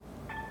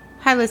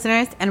Hi,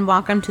 listeners, and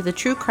welcome to the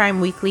True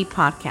Crime Weekly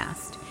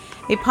podcast,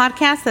 a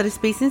podcast that is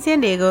based in San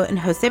Diego and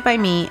hosted by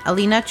me,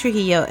 Alina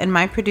Trujillo, and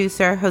my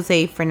producer,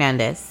 Jose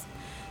Fernandez.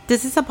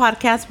 This is a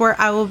podcast where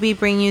I will be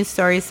bringing you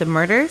stories of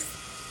murders,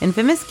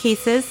 infamous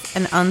cases,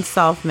 and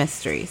unsolved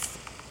mysteries.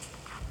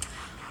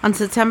 On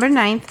September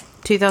 9th,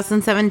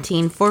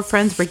 2017, four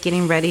friends were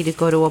getting ready to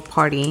go to a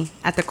party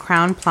at the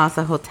Crowne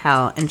Plaza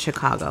Hotel in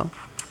Chicago.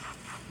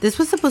 This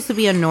was supposed to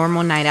be a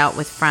normal night out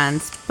with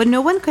friends, but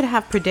no one could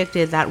have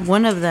predicted that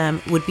one of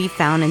them would be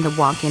found in the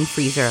walk-in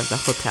freezer of the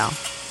hotel.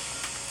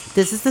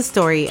 This is the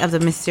story of the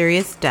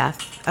mysterious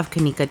death of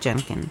Kenneka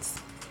Jenkins.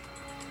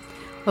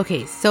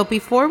 Okay, so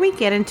before we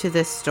get into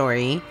this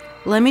story,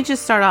 let me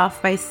just start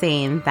off by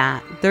saying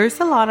that there's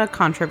a lot of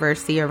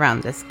controversy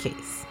around this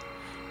case.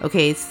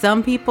 Okay,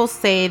 some people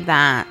say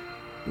that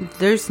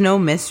there's no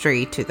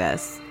mystery to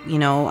this. You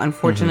know,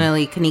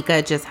 unfortunately,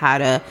 Kenneka just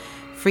had a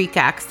freak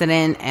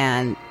accident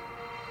and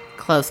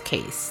closed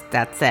case.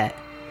 That's it.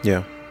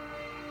 Yeah.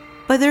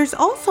 But there's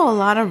also a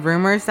lot of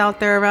rumors out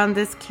there around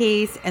this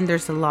case, and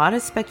there's a lot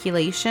of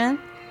speculation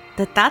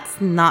that that's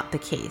not the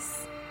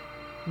case.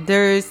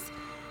 There's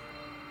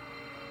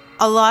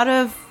a lot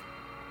of,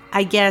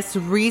 I guess,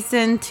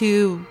 reason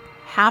to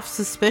have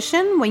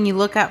suspicion when you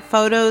look at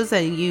photos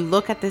and you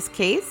look at this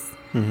case.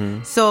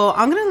 So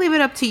I'm going to leave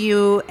it up to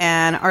you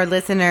and our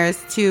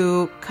listeners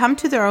to come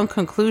to their own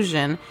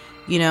conclusion.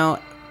 You know,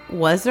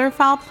 was there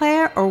foul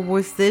play, or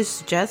was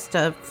this just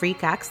a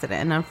freak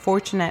accident, an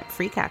unfortunate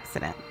freak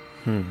accident?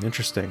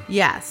 Interesting.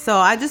 Yeah, so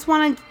I just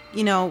want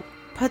to,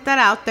 put that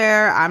out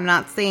there. I'm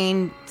not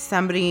saying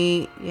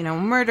somebody,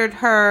 murdered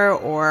her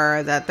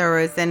or that there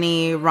was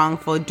any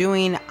wrongful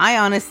doing. I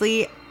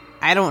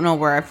don't know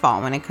where I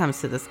fall when it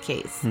comes to this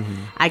case.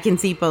 I can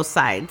see both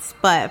sides.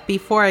 But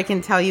before I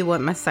can tell you what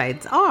my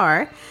sides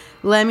are,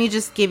 let me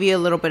just give you a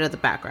little bit of the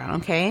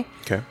background, okay?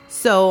 Okay.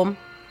 So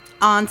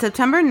on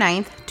September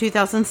 9th,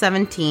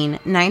 2017,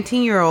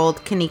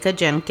 19-year-old Kenneka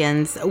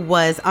Jenkins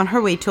was on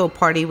her way to a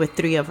party with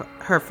three of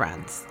her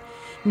friends.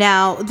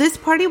 Now, this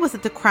party was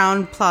at the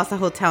Crowne Plaza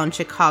Hotel in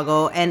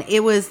Chicago, and it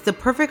was the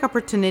perfect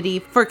opportunity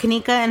for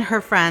Kenneka and her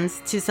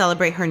friends to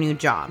celebrate her new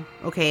job,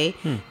 okay?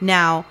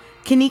 Now,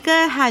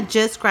 Kenneka had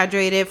just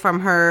graduated from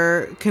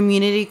her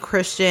Community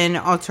Christian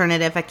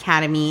Alternative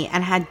Academy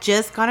and had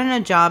just gotten a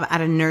job at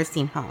a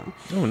nursing home.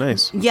 Oh,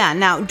 nice. Yeah,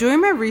 now,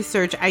 during my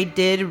research, I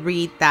did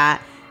read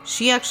that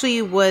she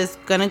actually was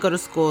going to go to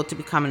school to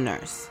become a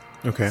nurse.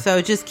 Okay.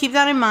 So just keep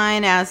that in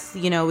mind as,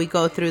 we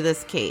go through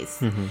this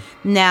case.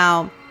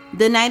 Now,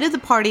 the night of the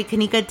party,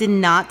 Kenneka did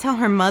not tell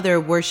her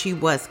mother where she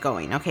was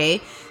going, okay?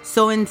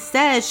 So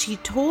instead, she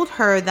told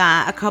her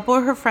that a couple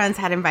of her friends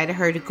had invited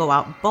her to go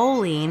out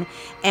bowling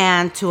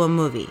and to a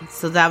movie.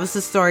 So that was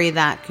the story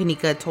that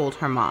Kenneka told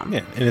her mom.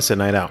 Yeah, and it's a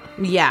night out.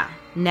 Yeah.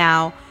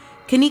 Now,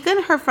 Kenneka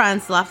and her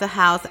friends left the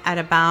house at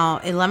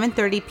about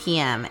 11:30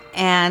 p.m.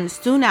 and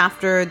soon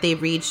after they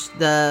reached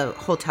the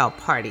hotel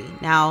party.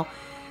 Now,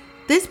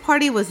 this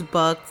party was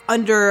booked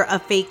under a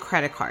fake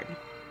credit card.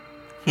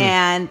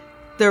 And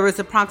there was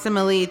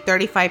approximately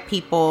 35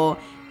 people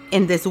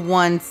in this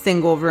one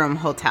single room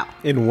hotel.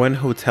 In one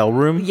hotel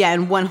room? Yeah,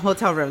 in one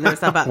hotel room. There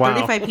was about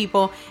 35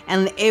 people.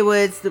 And it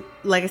was,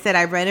 like I said,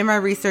 I read in my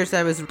research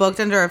that it was booked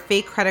under a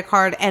fake credit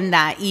card and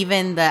that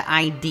even the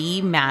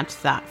ID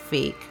matched that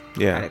fake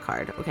credit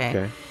card.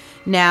 Okay.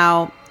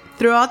 Now,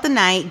 throughout the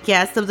night,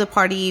 guests of the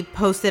party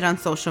posted on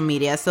social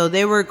media. So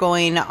they were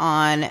going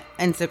on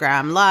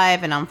Instagram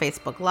Live and on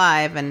Facebook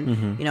Live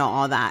and,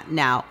 all that.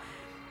 Now,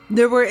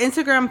 there were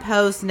Instagram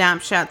posts,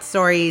 Snapchat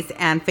stories,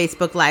 and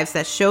Facebook Lives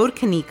that showed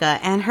Kenneka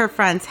and her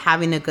friends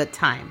having a good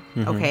time,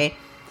 okay?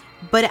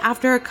 But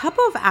after a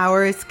couple of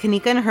hours,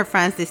 Kenneka and her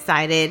friends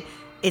decided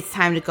it's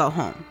time to go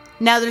home.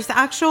 Now, there's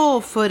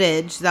actual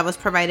footage that was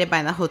provided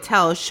by the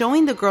hotel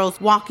showing the girls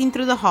walking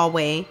through the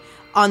hallway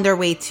on their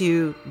way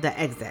to the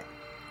exit.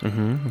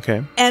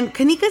 Okay. And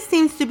Kenneka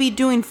seems to be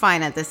doing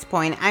fine at this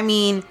point. I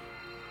mean,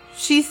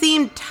 she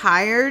seemed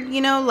tired,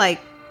 like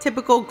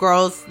typical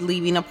girls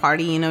leaving a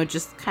party,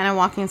 just kind of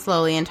walking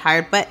slowly and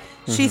tired, but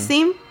she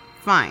seemed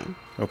fine.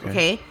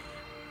 Okay.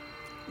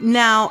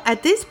 Now,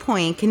 at this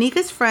point,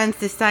 Kenneka's friends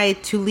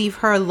decide to leave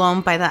her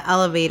alone by the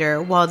elevator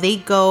while they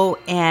go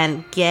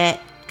and get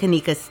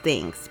Kenneka's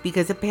things,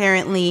 because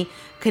apparently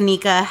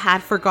Kenneka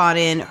had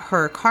forgotten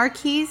her car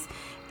keys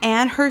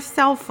and her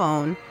cell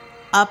phone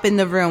up in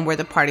the room where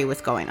the party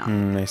was going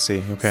on. I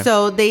see. Okay.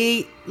 So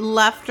they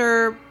left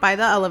her by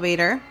the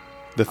elevator.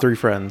 The three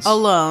friends.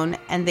 Alone,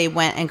 and they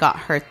went and got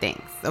her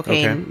things.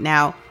 Okay.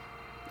 Now,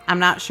 I'm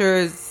not sure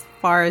as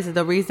far as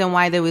the reason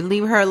why they would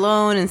leave her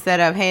alone instead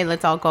of, hey,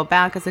 let's all go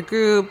back as a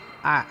group.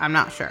 I'm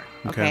not sure.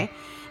 Okay.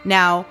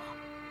 Now,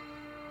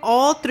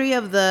 all three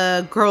of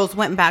the girls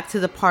went back to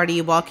the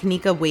party while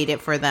Kenneka waited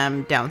for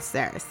them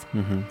downstairs.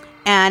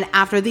 And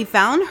after they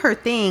found her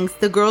things,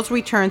 the girls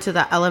returned to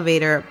the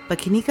elevator, but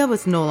Kenneka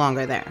was no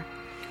longer there.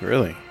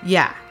 Really?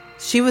 Yeah.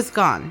 She was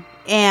gone.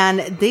 And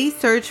they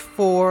searched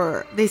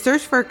for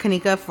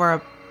Kenneka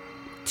for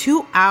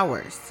 2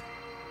 hours.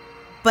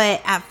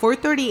 But at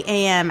 4:30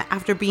 a.m.,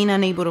 after being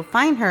unable to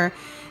find her,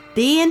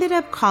 they ended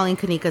up calling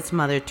Kanika's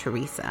mother,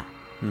 Teresa.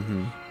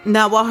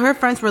 Now, while her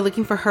friends were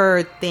looking for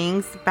her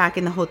things back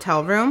in the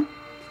hotel room,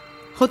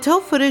 hotel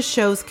footage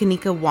shows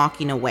Kanika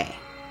walking away.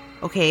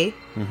 Okay?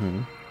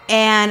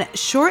 And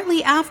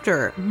shortly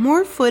after,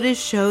 more footage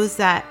shows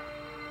that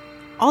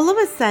all of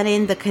a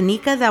sudden, the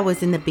Kanika that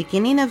was in the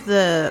beginning of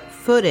the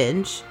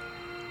footage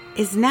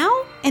is now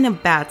in a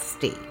bad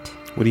state.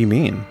 What do you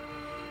mean?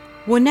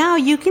 Well, now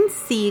you can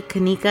see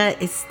Kanika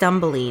is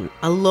stumbling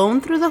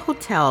alone through the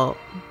hotel,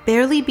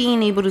 barely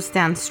being able to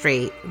stand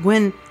straight.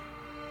 When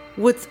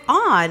what's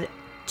odd,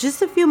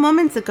 just a few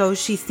moments ago,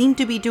 she seemed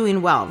to be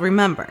doing well.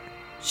 Remember,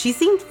 she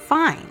seemed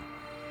fine.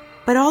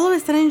 But all of a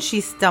sudden,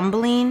 she's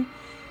stumbling.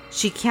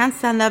 She can't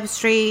stand up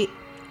straight.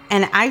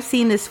 And I've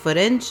seen this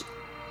footage.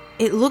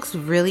 It looks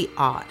really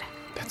odd.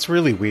 That's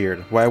really weird.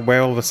 Why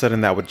all of a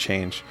sudden that would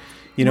change?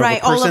 You know, right,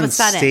 if a person's all of a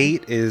sudden.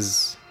 state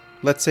is,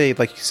 let's say,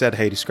 like you said,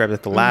 hey, described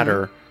it the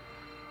ladder.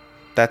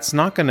 That's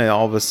not going to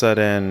all of a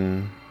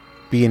sudden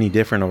be any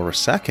different over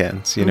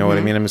seconds. You know what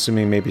I mean? I'm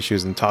assuming maybe she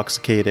was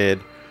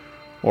intoxicated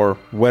or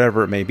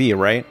whatever it may be,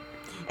 right?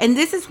 And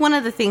this is one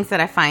of the things that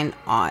I find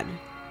odd.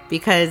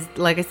 Because,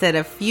 like I said,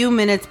 a few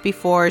minutes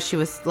before she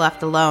was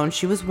left alone,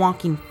 she was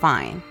walking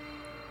fine.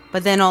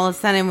 But then all of a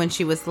sudden, when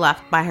she was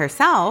left by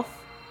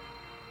herself,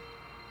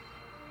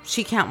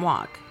 she can't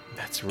walk.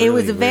 That's really It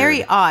was weird.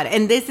 very odd.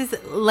 And this is,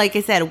 like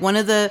I said, one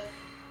of the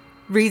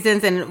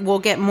reasons, and we'll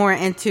get more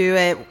into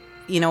it,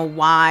 you know,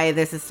 why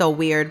this is so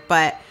weird.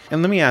 But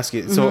And let me ask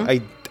you, so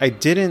I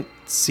didn't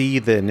see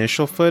the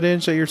initial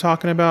footage that you're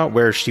talking about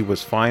where she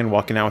was fine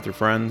walking out with her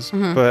friends,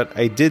 but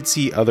I did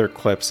see other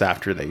clips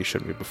after that you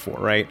showed me before,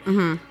 right?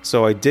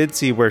 So I did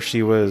see where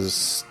she was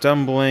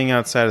stumbling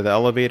outside of the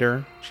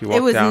elevator. She walked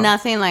it was out.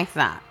 nothing like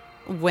that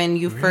when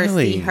you first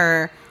Really? see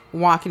her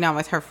walking out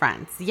with her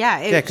friends.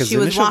 Yeah, 'cause she the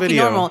was initial walking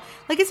video- normal.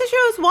 Like I said, she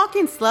was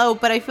walking slow,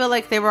 but I feel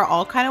like they were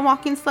all kind of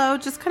walking slow,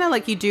 just kind of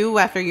like you do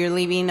after you're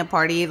leaving a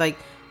party. Like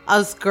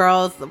us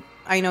girls,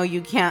 I know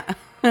you can't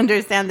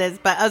understand this,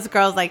 but us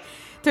girls, like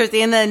towards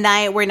the end of the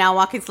night, we're now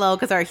walking slow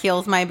because our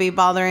heels might be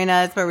bothering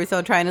us, but we're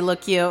still trying to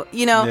look cute.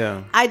 You know,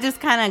 Yeah. I just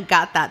kind of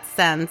got that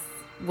sense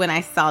when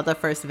I saw the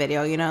first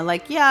video, you know,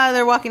 like, yeah,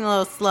 they're walking a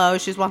little slow.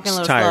 She's walking It's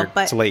a little tired. slow,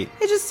 but It's late.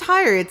 It's just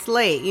tired. It's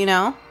late, you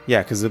know?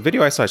 Yeah, because the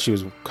video I saw, she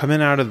was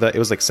coming out of the, it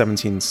was like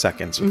 17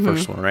 seconds, the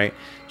first one, right?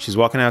 She's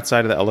walking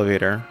outside of the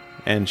elevator,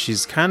 and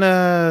she's kind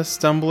of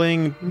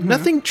stumbling.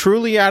 Nothing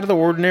truly out of the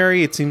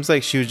ordinary. It seems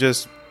like she was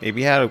just,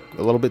 maybe had a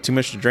little bit too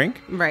much to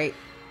drink. Right.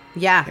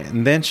 Yeah.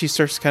 And then she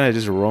starts kind of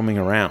just roaming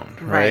around,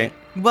 right?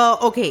 Well,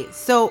 okay.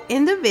 So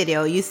in the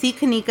video, you see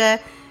Kanika,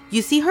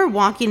 you see her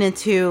walking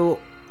into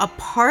a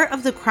part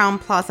of the Crown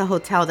Plaza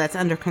Hotel that's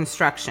under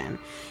construction.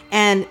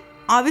 And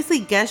obviously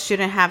guests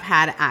shouldn't have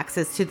had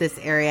access to this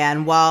area.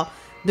 And while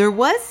there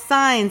was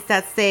signs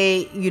that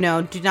say, you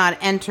know, do not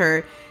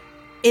enter,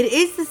 it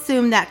is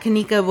assumed that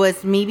Kanika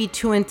was maybe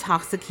too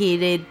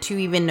intoxicated to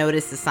even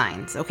notice the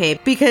signs, okay?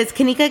 Because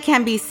Kanika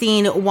can be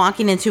seen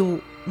walking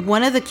into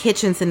one of the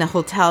kitchens in the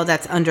hotel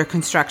that's under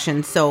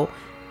construction. So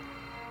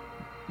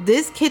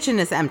this kitchen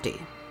is empty.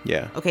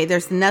 Yeah. Okay,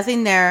 there's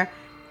nothing there.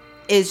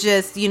 It's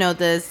just, you know,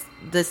 the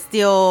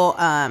steel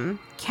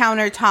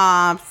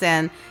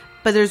countertops,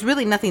 but there's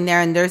really nothing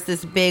there. And there's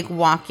this big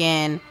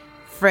walk-in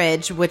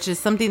fridge, which is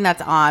something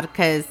that's odd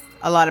because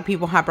a lot of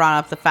people have brought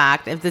up the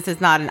fact, if this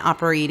is not an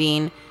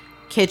operating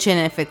kitchen,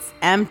 if it's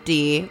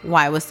empty,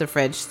 why was the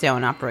fridge still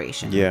in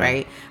operation? Yeah,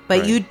 right? But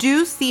right. you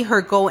do see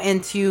her go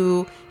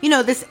into, you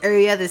know, this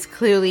area that's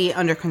clearly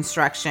under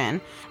construction.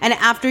 And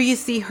after you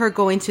see her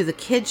go into the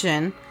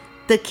kitchen,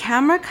 the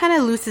camera kind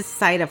of loses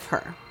sight of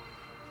her.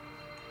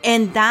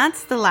 And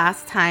that's the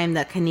last time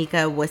that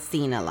Kanika was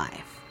seen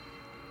alive.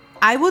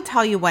 I will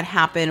tell you what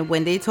happened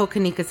when they told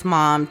Kanika's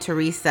mom,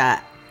 Teresa,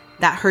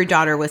 that her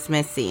daughter was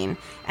missing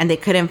and they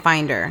couldn't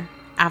find her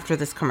after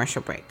this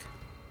commercial break.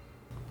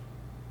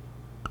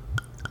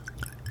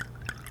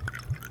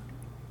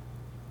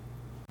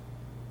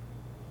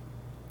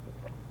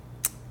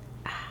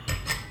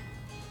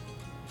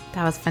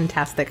 That was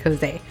fantastic,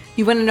 Jose.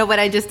 You want to know what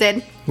I just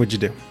did? What'd you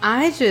do?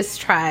 I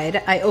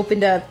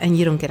opened up, and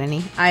you don't get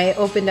any. I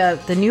opened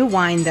up the new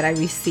wine that I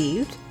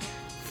received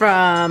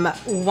from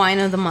Wine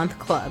of the Month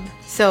Club.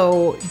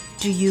 So,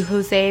 do you,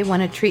 Jose,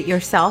 want to treat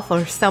yourself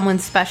or someone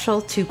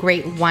special to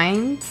great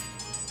wines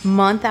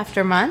month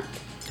after month?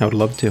 I would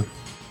love to.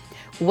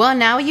 Well,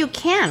 now you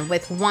can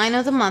with Wine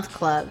of the Month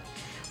Club.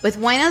 With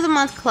Wine of the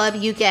Month Club,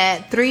 you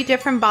get 3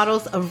 different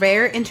bottles of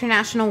rare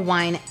international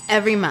wine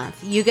every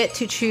month. You get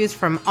to choose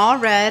from all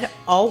red,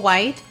 all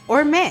white,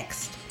 or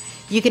mixed.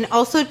 You can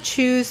also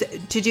choose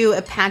to do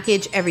a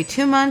package every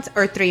 2 months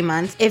or 3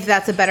 months if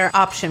that's a better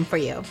option for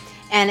you.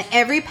 And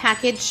every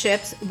package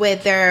ships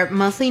with their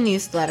monthly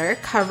newsletter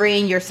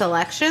covering your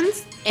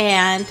selections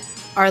and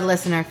our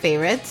listener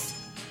favorites.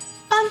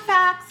 Fun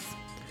facts.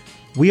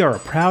 We are a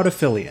proud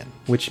affiliate,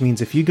 which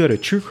means if you go to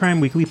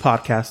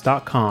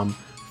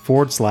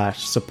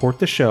truecrimeweeklypodcast.com/support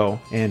the show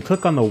and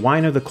click on the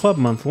Wine of the Club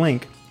month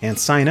link and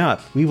sign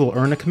up, we will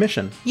earn a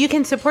commission. You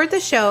can support the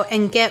show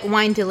and get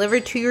wine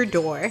delivered to your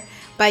door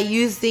by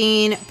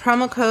using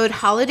promo code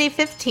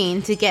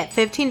HOLIDAY15 to get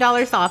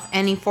 $15 off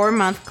any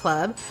 4-month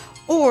club,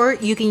 or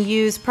you can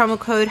use promo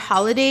code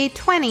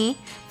HOLIDAY20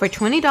 for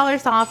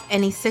 $20 off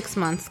any 6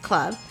 months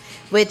club,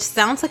 which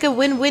sounds like a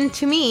win-win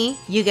to me.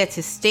 You get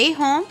to stay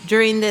home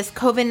during this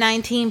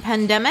COVID-19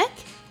 pandemic,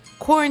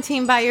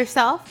 quarantine by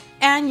yourself,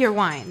 and your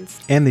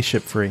wines. And they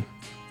ship free.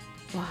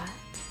 What?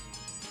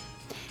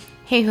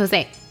 Hey,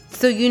 Jose.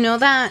 So you know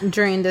that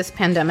during this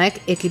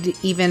pandemic, it could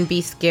even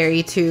be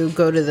scary to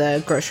go to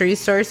the grocery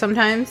store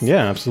sometimes?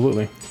 Yeah,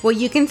 absolutely. Well,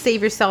 you can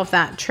save yourself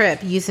that trip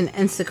using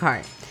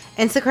Instacart.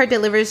 Instacart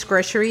delivers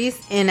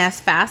groceries in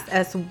as fast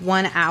as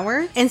 1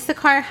 hour.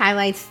 Instacart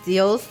highlights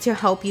deals to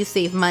help you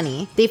save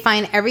money. They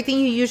find everything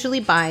you usually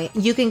buy.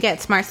 You can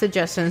get smart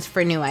suggestions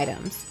for new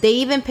items. They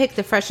even pick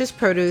the freshest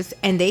produce,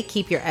 and they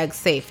keep your eggs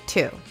safe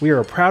too. We are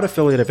a proud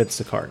affiliate of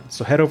Instacart,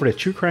 so head over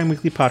to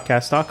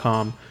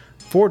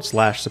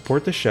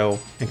truecrimeweeklypodcast.com/support the show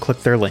and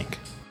click their link.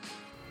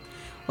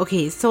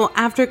 Okay, so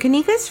after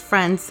Kanika's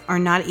friends are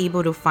not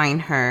able to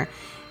find her,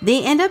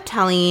 they end up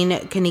telling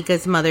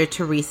Kanika's mother,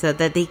 Teresa,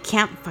 that they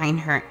can't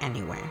find her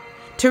anywhere.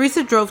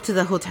 Teresa drove to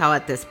the hotel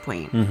at this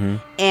point.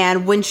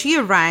 And when she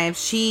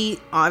arrives, she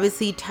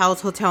obviously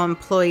tells hotel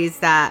employees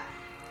that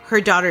her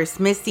daughter's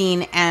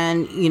missing,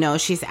 and, you know,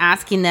 she's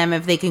asking them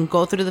if they can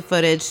go through the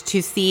footage to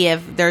see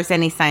if there's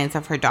any signs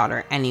of her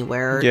daughter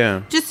anywhere.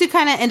 Yeah. Just to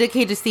kind of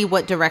indicate to see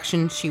what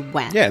direction she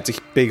went. Yeah, it's a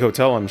big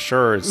hotel, I'm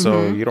sure.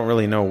 So you don't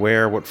really know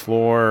what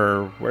floor,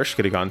 or where she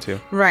could have gone to.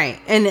 Right.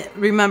 And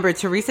remember,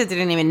 Teresa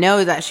didn't even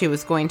know that she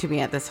was going to be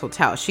at this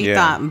hotel. She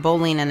thought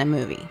bowling and a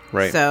movie.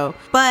 Right. So,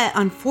 but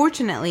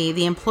unfortunately,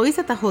 the employees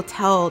at the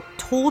hotel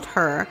told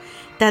her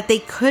that they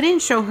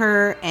couldn't show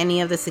her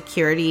any of the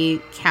security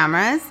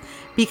cameras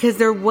because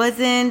there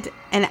wasn't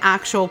an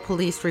actual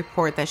police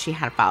report that she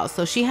had filed.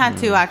 So she had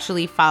to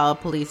actually file a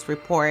police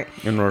report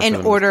in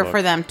order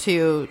for them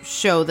to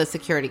show the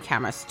security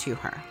cameras to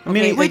her. I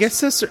mean, I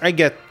guess I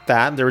get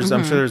that.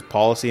 I'm sure there's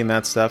policy in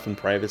that stuff and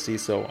privacy.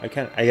 So I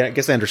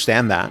guess I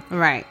understand that.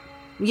 Right.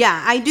 Yeah,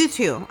 I do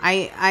too.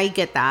 I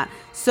get that.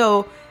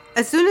 So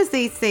as soon as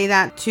they say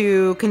that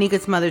to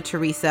Kanika's mother,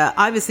 Teresa,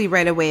 obviously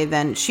right away,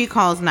 then she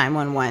calls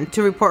 911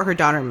 to report her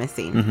daughter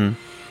missing.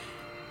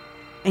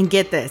 And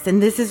get this,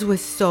 and this was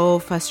so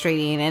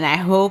frustrating, and I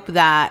hope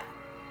that,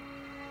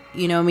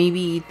 you know,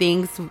 maybe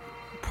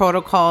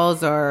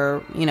protocols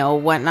or, you know,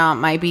 whatnot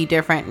might be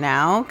different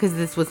now, because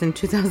this was in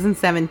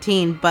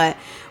 2017, but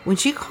when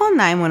she called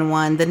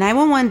 911, the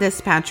 911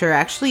 dispatcher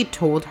actually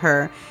told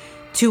her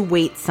to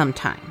wait some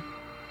time.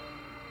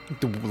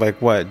 Like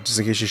what? Just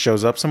in case she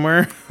shows up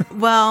somewhere?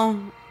 Well,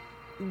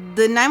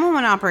 the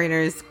 911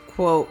 operator's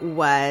quote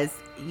was,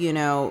 you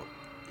know,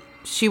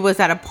 she was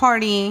at a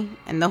party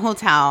in the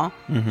hotel.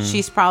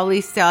 She's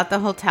probably still at the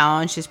hotel,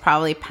 and she's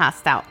probably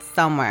passed out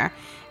somewhere.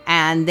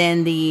 And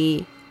then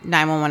the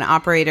 911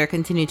 operator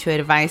continued to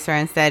advise her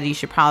and said, you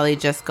should probably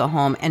just go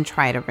home and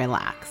try to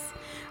relax.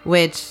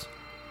 Which,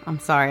 I'm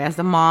sorry, as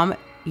a mom,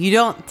 you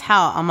don't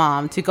tell a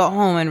mom to go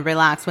home and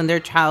relax when their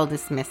child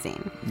is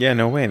missing. Yeah,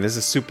 no way. This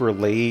is super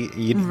late.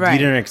 You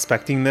didn't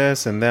expecting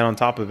this. And then on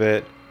top of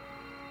it,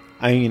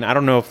 I mean, I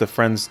don't know if the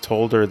friends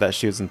told her that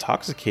she was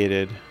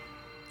intoxicated.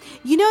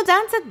 You know,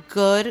 that's a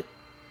good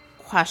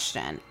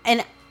question.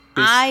 And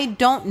I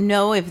don't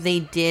know if they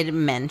did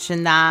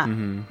mention that.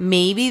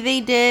 Maybe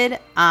they did.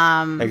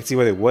 I can see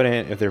why they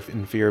wouldn't if they're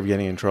in fear of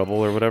getting in trouble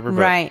or whatever.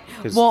 Right.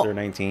 Because they're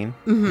 19.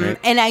 Right?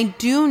 And I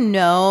do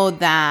know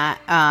that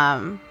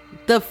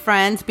the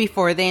friends,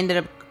 before they ended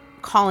up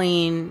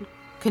calling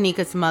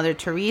Kanika's mother,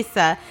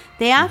 Teresa,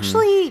 they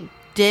actually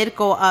did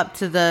go up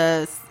to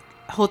the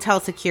hotel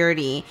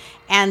security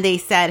and they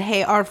said,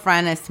 hey, our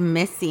friend is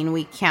missing.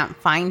 We can't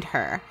find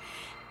her.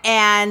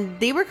 And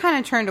they were kind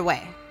of turned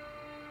away.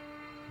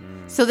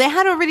 So they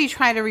had already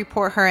tried to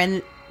report her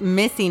and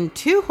missing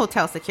to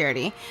hotel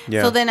security.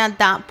 Yeah. So then at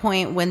that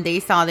point, when they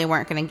saw they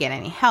weren't going to get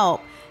any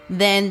help,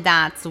 then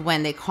that's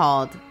when they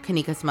called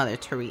Kanika's mother,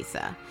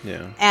 Teresa.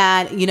 Yeah.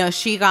 And, you know,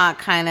 she got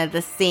kind of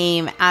the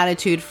same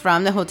attitude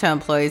from the hotel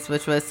employees,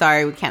 which was,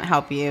 sorry, we can't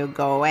help you,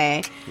 go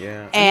away.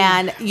 Yeah.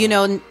 And, you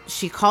know,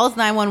 she calls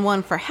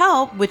 911 for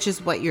help, which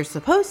is what you're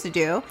supposed to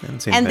do.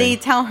 And they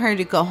tell her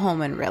to go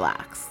home and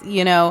relax,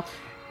 you know.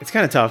 It's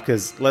kind of tough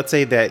because let's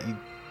say that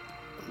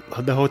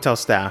the hotel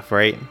staff,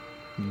 right?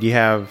 You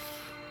have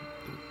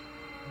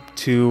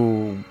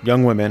two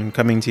young women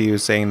coming to you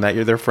saying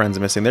that their friend's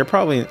missing. They're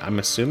probably, I'm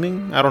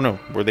assuming, I don't know,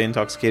 were they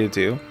intoxicated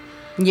too?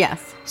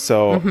 Yes.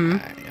 So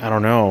I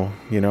don't know,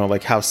 you know,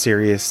 like how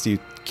serious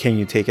can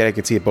you take it? I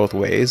could see it both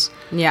ways.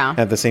 Yeah.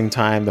 At the same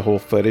time, the whole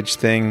footage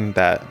thing,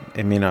 that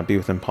it may not be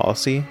within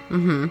policy.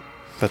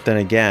 But then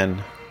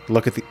again,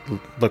 look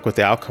what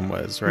the outcome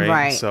was, right?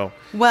 Right. So,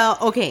 well,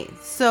 okay.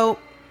 So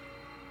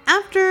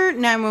after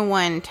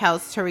 911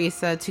 tells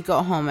Teresa to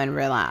go home and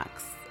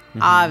relax,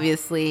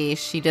 obviously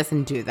she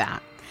doesn't do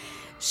that.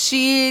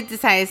 She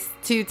decides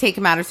to take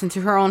matters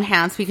into her own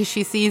hands because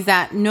she sees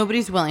that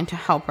nobody's willing to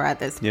help her at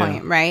this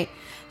point, right?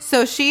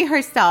 So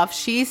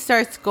she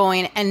starts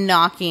going and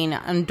knocking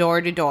on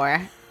door to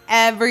door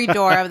every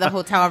door of the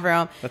hotel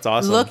room. That's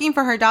awesome. Looking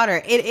for her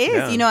daughter. It is.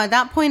 Yeah. You know, at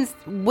that point,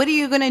 what are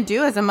you going to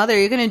do as a mother?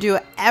 You're going to do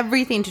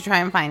everything to try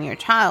and find your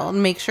child,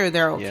 make sure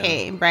they're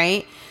okay,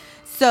 right?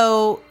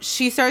 So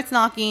she starts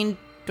knocking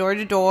door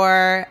to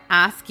door,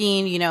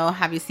 asking, you know,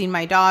 have you seen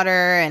my daughter?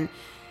 And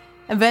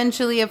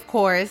eventually, of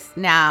course,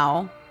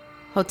 now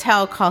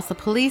hotel calls the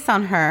police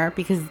on her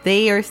because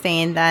they are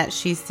saying that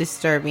she's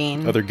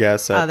disturbing other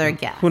guests.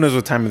 Who knows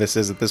what time of this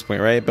is at this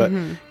point, right? But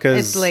because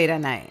it's late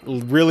at night,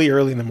 really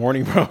early in the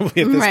morning,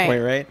 probably at this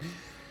point, right?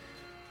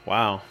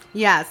 Wow.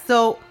 Yeah.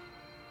 So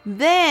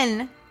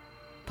then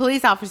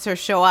police officers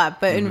show up,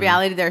 but in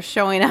reality, they're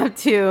showing up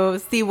to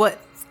see what's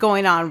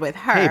going on with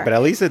her. Hey, but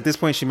at least at this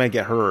point, she might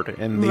get heard,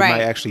 and they might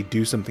actually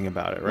do something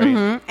about it,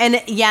 right?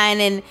 And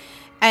yeah,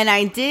 and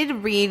I did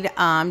read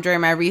during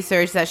my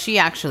research that she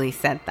actually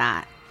said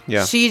that.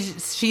 Yeah. She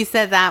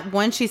said that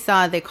when she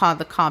saw they called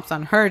the cops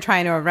on her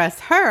trying to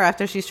arrest her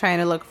after she's trying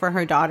to look for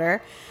her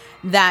daughter,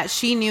 that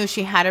she knew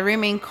she had to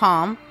remain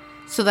calm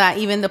so that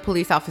even the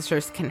police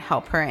officers can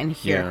help her and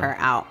hear her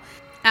out.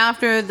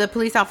 After the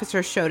police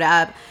officers showed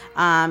up,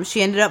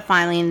 she ended up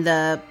filing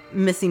the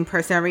missing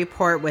person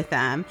report with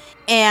them.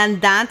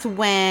 And that's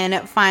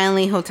when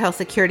finally hotel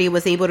security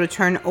was able to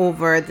turn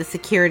over the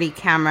security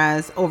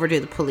cameras over to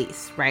the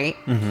police, right?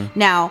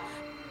 Now,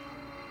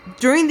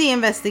 during the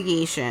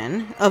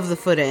investigation of the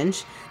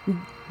footage,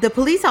 the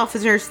police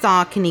officers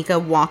saw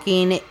Kanika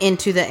walking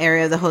into the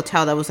area of the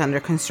hotel that was under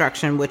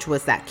construction, which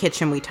was that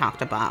kitchen we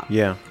talked about.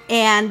 Yeah.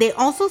 And they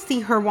also see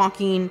her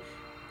walking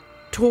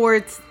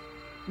towards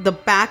the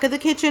back of the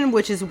kitchen,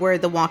 which is where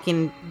the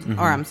walk-in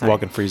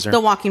freezer. The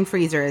walk-in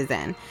freezer is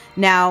in.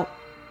 Now,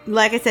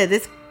 like I said,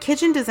 this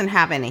kitchen doesn't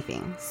have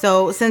anything.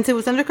 So since it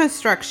was under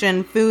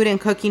construction, food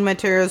and cooking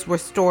materials were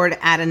stored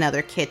at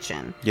another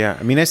kitchen. Yeah.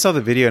 I mean, I saw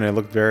the video and it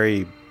looked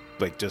very,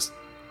 like, just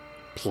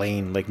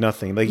plain, like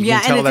nothing. Like, you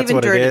can tell that's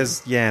what dirty. It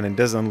is. Yeah, and it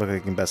doesn't look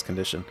like in best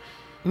condition.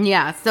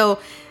 Yeah. So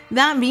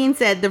that being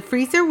said, the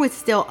freezer was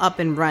still up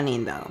and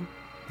running, though.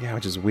 Yeah,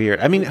 which is weird.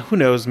 I mean, who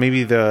knows? Maybe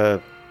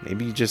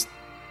you just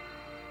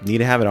need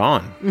to have it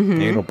on.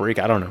 Maybe it'll break.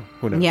 I don't know.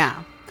 Who knows?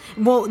 Yeah.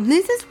 Well,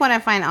 this is what I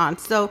find odd.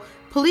 So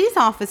police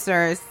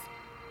officers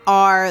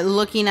are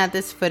looking at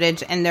this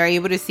footage and they're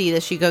able to see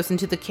that she goes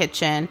into the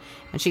kitchen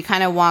and she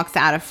kind of walks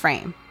out of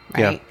frame,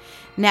 right? Yeah.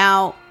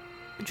 Now,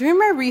 during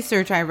my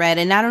research I read,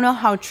 and I don't know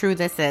how true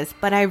this is,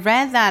 but I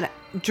read that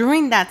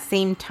during that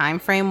same time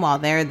frame while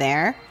they're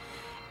there,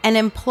 an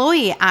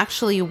employee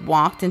actually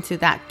walked into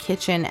that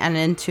kitchen and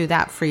into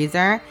that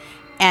freezer,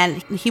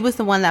 and he was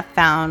the one that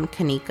found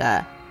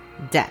Kanika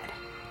dead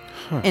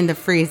in the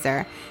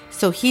freezer.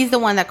 So he's the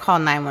one that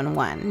called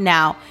 911.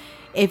 Now,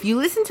 if you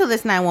listen to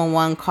this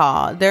 911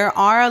 call, there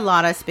are a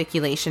lot of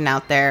speculation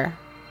out there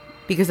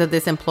because of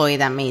this employee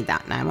that made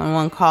that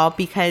 911 call,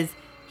 because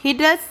he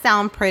does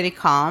sound pretty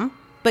calm.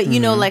 But,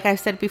 you know, like I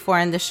said before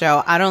in the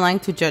show, I don't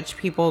like to judge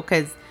people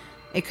because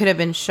it could have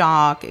been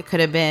shock. It could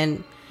have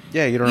been...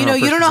 Yeah, you don't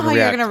know how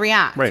you're going to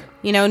react. Right.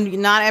 You know,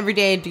 not every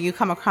day do you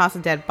come across a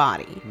dead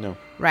body. No.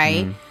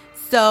 Right?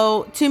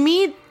 So, to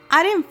me,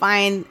 I didn't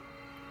find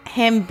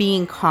him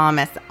being calm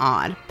as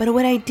odd. But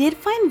what I did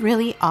find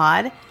really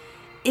odd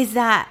is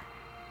that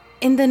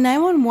in the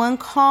 911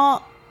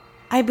 call,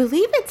 I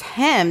believe it's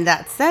him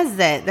that says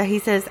that he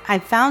says, I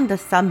found the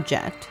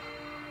subject.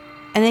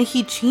 And then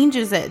he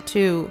changes it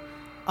to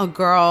a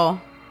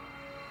girl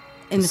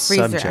in the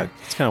freezer. Subject.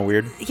 It's kind of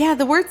weird. Yeah,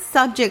 the word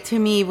subject to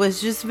me was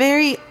just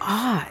very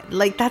odd.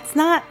 Like, that's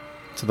not...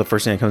 So the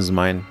first thing that comes to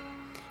mind...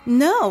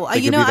 No,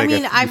 you know, I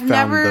mean, I've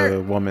never...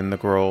 the woman, the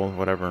girl,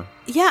 whatever.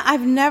 Yeah,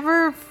 I've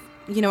never...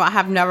 You know, I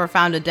have never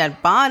found a dead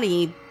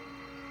body,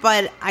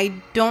 but I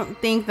don't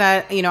think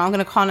that, you know, I'm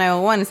going to call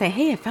 911 and say,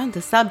 hey, I found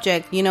the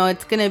subject. You know,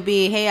 it's going to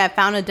be, hey, I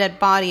found a dead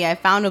body. I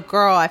found a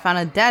girl. I found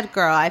a dead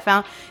girl. I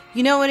found...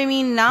 You know what I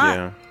mean?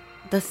 Not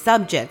the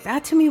subject.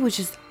 That to me was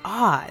just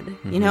odd,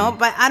 you know?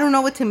 But I don't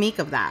know what to make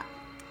of that.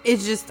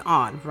 It's just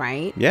odd,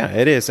 right? Yeah,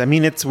 it is. I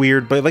mean, it's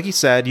weird. But like you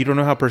said, you don't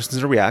know how a person's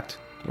going to react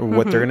or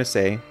what they're going to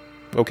say.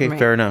 Okay,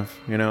 fair enough.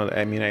 You know,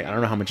 I mean, I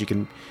don't know how much you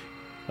can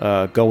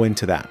go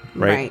into that,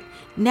 right?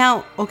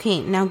 Now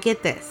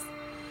get this.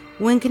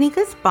 When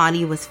Kanika's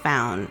body was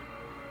found,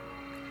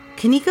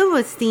 Kanika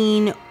was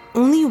seen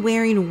only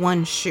wearing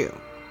one shoe.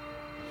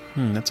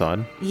 That's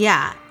odd.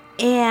 Yeah.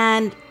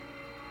 And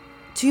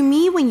to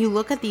me, when you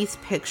look at these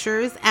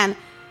pictures, and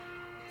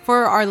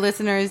for our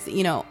listeners,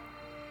 you know,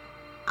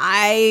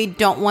 I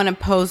don't want to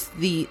post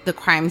the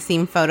crime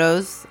scene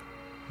photos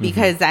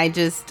because I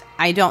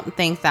don't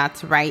think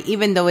that's right.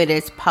 Even though it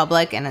is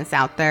public and it's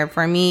out there,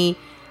 for me,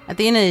 at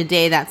the end of the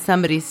day, that's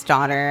somebody's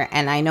daughter.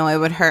 And I know it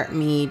would hurt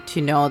me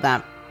to know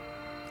that,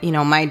 you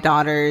know, my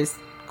daughter's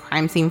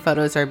crime scene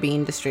photos are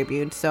being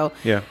distributed. So,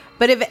 yeah.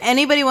 But if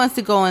anybody wants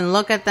to go and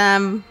look at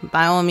them,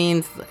 by all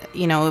means,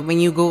 you know, when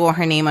you Google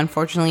her name,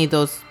 unfortunately,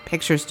 those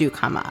pictures do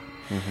come up.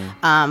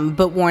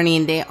 But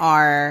warning, they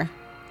are,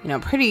 you know,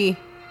 pretty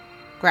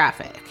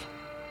graphic,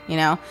 you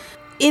know.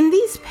 In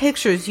these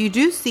pictures, you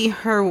do see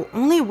her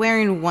only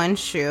wearing one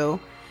shoe.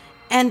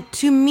 And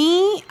to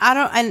me,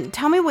 and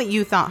tell me what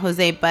you thought,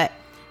 Jose, but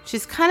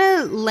She's kind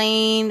of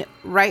laying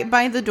right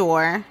by the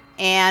door,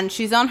 and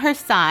she's on her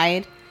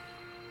side.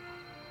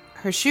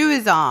 Her shoe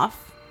is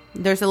off.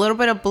 There's a little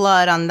bit of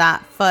blood on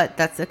that foot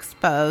that's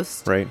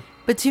exposed. Right.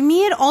 But to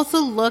me, it also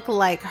looked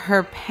like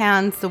her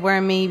pants were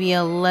maybe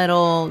a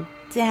little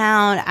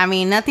down. I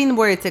mean, nothing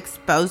where it's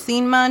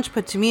exposing much,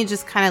 but to me, it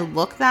just kind of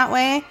looked that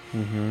way,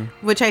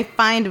 which I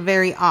find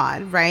very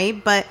odd,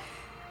 right? But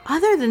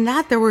other than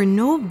that, there were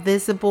no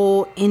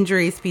visible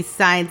injuries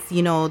besides,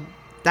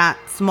 that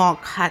small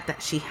cut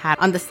that she had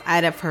on the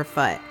side of her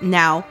foot.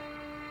 Now,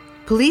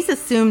 police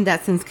assumed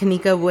that since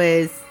Kanika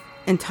was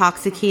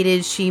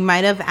intoxicated, she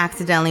might have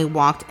accidentally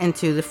walked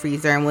into the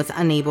freezer and was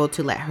unable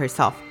to let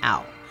herself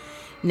out.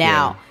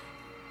 Now,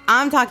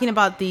 I'm talking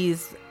about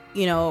these,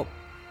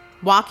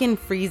 walk-in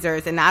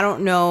freezers, and I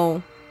don't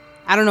know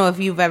if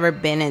you've ever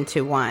been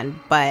into one,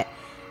 but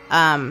no,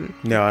 I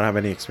don't have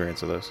any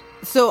experience with those.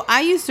 So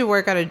I used to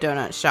work at a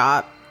donut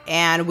shop,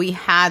 and we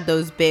had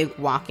those big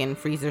walk-in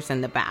freezers in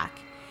the back.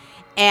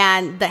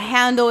 And the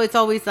handle, it's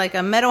always like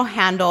a metal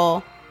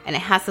handle, and it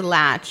has a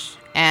latch.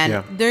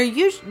 And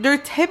they're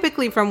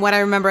typically, from what I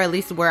remember, at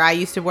least where I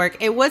used to work,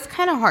 it was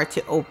kind of hard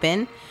to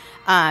open.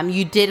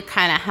 You did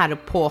kind of have to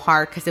pull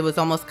hard because it was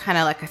almost kind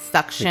of like a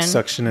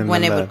suction and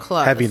when it the would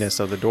close. Heaviness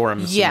of the door, I'm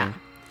assuming. Yeah.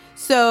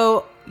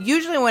 So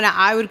usually when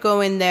I would go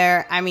in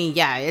there, I mean,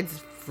 it's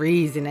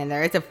freezing in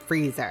there. It's a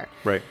freezer.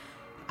 Right.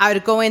 I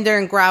would go in there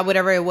and grab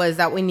whatever it was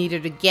that we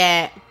needed to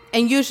get.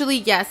 And usually,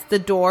 yes, the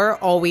door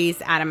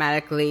always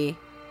automatically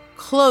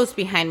closed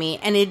behind me.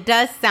 And it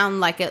does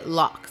sound like it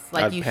locks.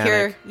 Like I'd you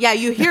panic.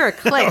 you hear a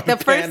click. The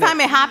first panic.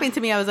 time it happened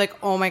to me, I was like,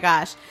 oh my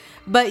gosh.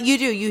 But you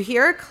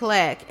hear a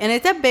click, and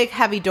it's a big,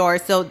 heavy door.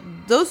 So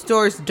those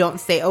doors don't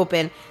stay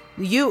open.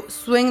 You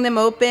swing them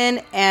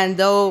open, and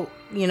they'll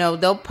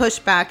push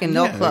back and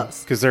they'll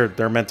close. Because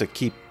they're meant to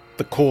keep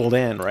the cold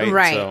in, right?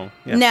 Right. So,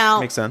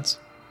 now, makes sense.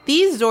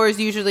 These doors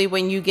usually,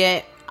 when you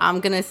get, I'm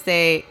going to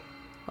say,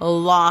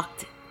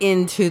 locked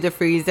into the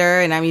freezer,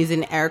 and I'm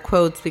using air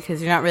quotes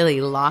because you're not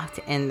really locked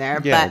in there.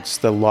 Yeah, but it's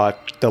the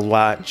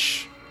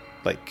latch,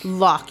 like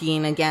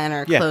locking again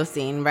or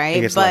closing, right?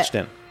 It gets latched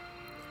in.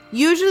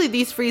 Usually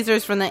these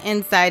freezers from the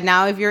inside,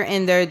 now if you're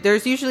in there,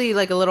 there's usually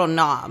like a little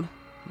knob.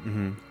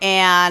 Mm-hmm.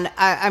 And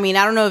I mean,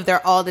 I don't know if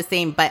they're all the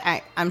same, but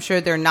I'm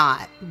sure they're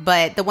not.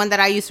 But the one that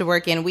I used to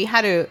work in, we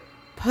had to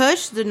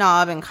push the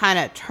knob and kind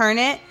of turn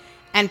it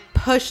and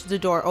push the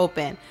door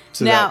open.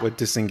 So now, that would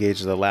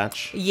disengage the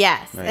latch?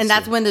 Yes. And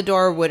that's when the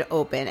door would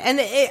open. And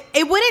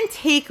it wouldn't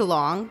take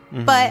long,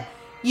 but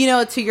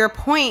to your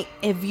point,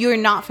 if you're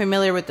not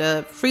familiar with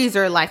the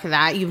freezer like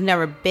that, you've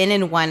never been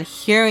in one,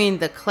 hearing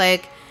the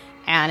click,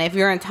 and if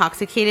you're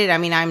intoxicated, I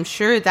mean, I'm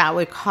sure that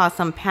would cause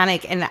some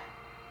panic. And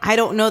I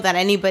don't know that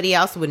anybody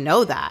else would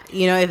know that,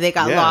 if they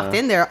got locked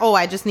in there. Oh,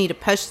 I just need to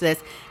push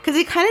this. Because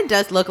it kind of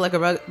does look like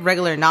a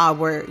regular knob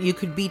where you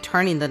could be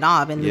turning the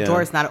knob and the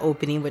door is not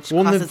opening, which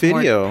causes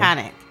more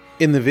panic.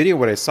 In the video,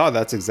 what I saw,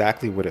 that's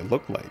exactly what it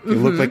looked like. It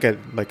looked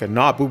like a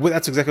knob. But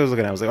that's exactly what I was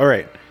looking at. I was like, all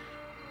right,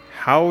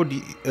 how do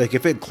you, like,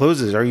 if it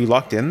closes, are you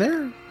locked in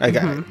there? Like,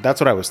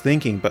 that's what I was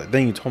thinking. But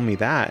then you told me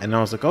that, and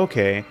I was like,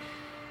 okay,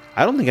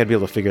 I don't think I'd be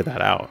able to figure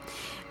that out.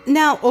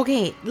 Now,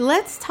 okay,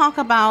 let's talk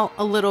about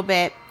a little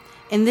bit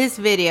in this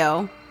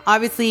video.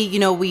 Obviously,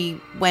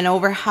 we went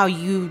over how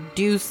you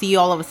do see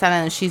all of a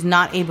sudden she's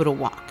not able to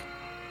walk.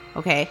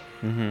 Okay.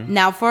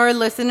 Now, for our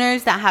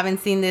listeners that haven't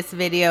seen this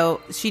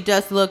video, she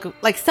does look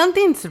like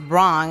something's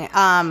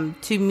wrong.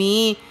 To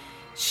me,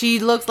 she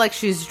looks like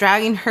she's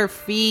dragging her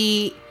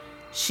feet.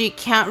 She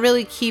can't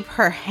really keep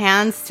her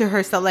hands to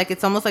herself. Like,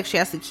 it's almost like she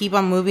has to keep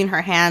on moving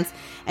her hands.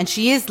 And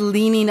she is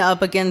leaning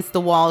up against the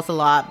walls a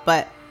lot,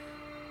 but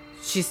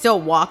she's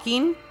still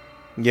walking.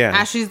 Yeah.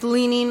 As she's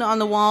leaning on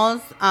the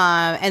walls.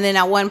 And then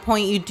at one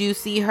point you do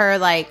see her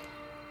like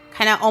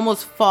kind of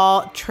almost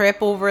trip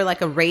over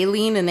like a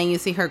railing. And then you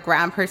see her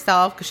grab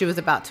herself because she was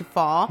about to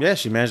fall. Yeah,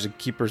 she managed to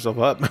keep herself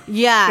up.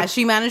 Yeah,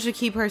 she managed to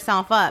keep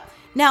herself up.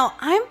 Now,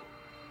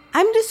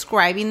 I'm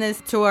describing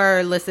this to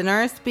our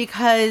listeners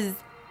because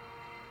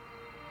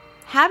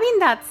having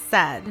that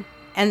said,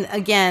 and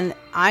again,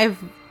 I've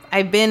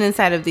been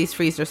inside of these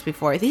freezers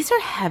before. These are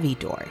heavy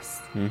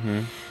doors.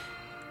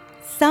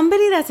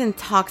 Somebody that's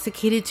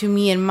intoxicated, to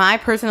me, in my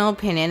personal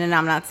opinion, and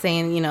I'm not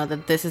saying,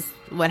 that this is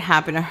what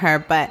happened to her,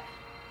 but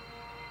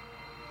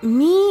to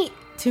me,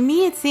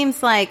 it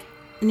seems like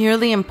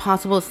nearly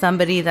impossible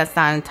somebody that's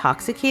not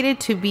intoxicated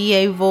to be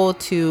able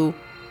to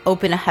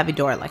open a heavy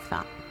door like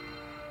that.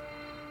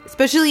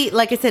 Especially,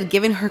 like I said,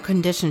 given her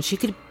condition, she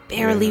could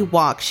barely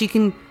walk. She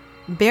can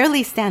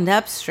barely stand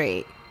up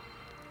straight.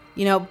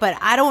 But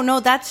I don't know.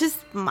 That's just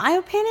my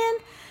opinion.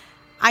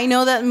 I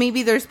know that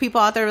maybe there's people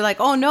out there who are like,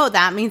 oh no,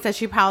 that means that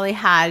she probably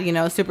had,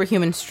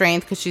 superhuman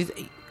strength because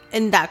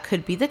and that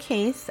could be the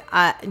case.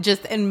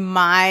 Just in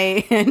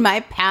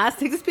my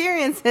past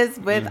experiences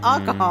with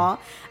alcohol,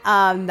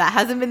 that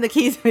hasn't been the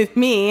case with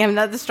me. I'm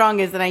not the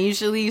strongest, and I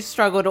usually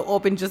struggle to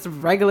open just a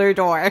regular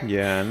door.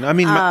 Yeah, I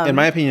mean, in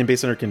my opinion,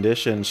 based on her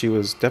condition, she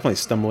was definitely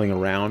stumbling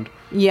around.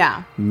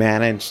 Yeah,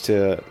 managed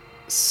to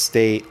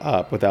stay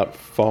up without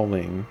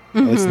falling.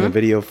 At least in the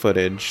video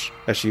footage,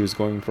 as she was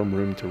going from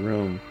room to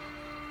room.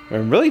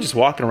 And really just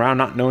walking around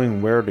not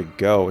knowing where to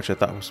go, which I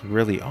thought was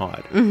really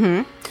odd.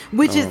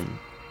 Which is...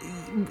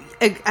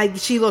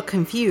 she looked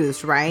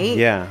confused, right?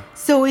 Yeah.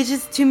 So it's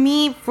just, to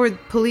me, for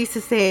police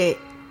to say...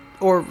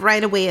 or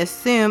right away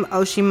assume,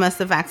 oh, she must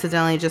have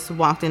accidentally just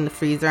walked in the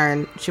freezer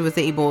and she was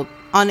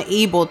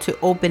unable to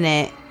open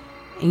it,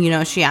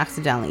 and, she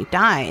accidentally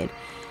died.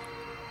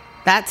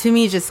 That, to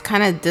me, just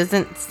kind of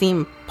doesn't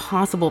seem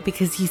possible,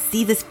 because you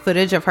see this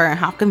footage of her and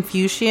how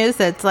confused she is.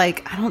 It's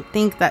like, I don't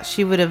think that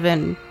she would have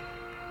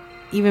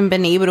even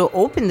been able to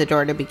open the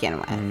door to begin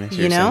with,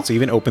 So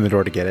even open the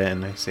door to get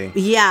in, I see.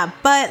 Yeah,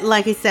 but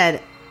like I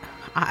said,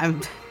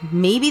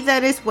 maybe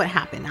that is what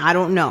happened. I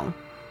don't know,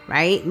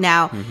 right?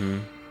 Now,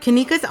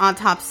 Kanika's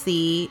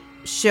autopsy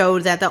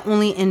showed that the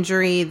only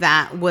injury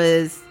that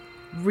was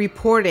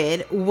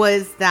reported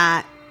was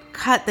that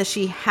cut that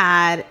she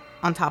had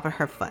on top of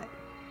her foot.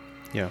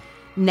 Yeah.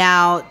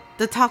 Now,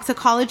 the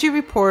toxicology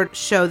report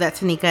showed that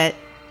Tanika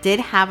did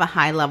have a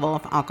high level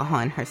of alcohol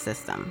in her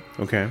system.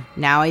 Okay.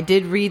 Now, I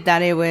did read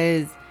that it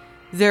was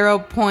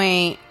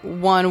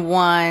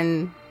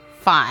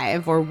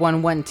 0.115 or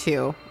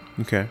 112.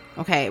 Okay.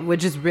 Okay,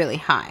 which is really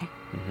high,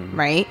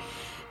 right?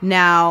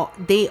 Now,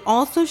 they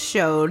also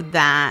showed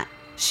that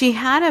she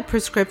had a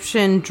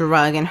prescription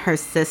drug in her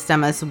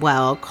system as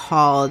well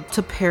called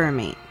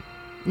topiramate.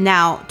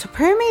 Now,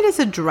 topiramate is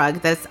a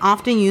drug that's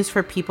often used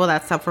for people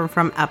that suffer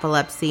from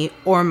epilepsy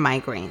or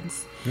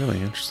migraines.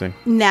 Really interesting.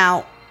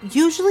 Now,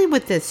 usually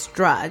with this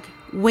drug,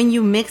 when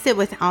you mix it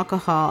with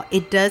alcohol,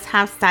 it does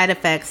have side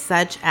effects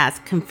such as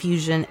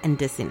confusion and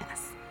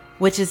dizziness,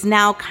 which is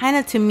now kind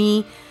of, to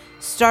me,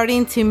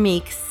 starting to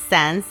make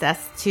sense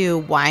as to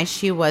why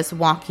she was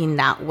walking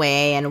that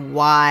way and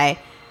why,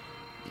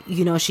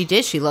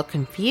 she looked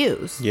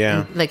confused.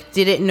 Yeah. Like,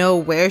 didn't know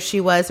where she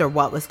was or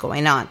what was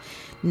going on.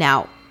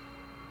 Now,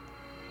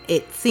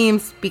 it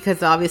seems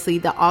because obviously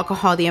the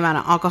amount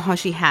of alcohol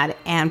she had,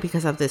 and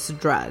because of this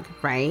drug,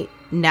 right?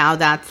 Now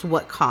that's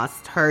what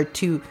caused her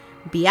to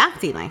be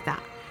acting like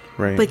that.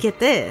 Right. But get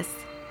this,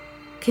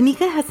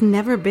 Kanika has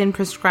never been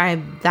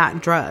prescribed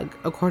that drug,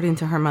 according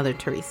to her mother,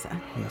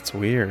 Teresa. Oh, that's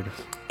weird.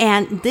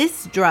 And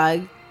this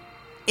drug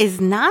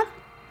is not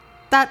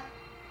that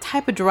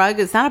type of drug.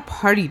 It's not a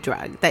party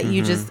drug that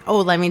you just,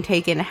 let me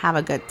take it and have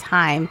a good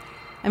time.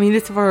 I mean,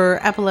 it's for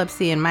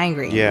epilepsy and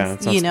migraines. Yeah,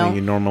 it's not something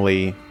you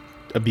normally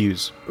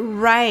abuse.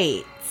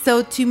 Right.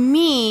 So to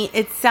me,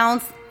 it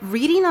sounds,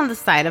 reading on the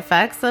side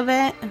effects of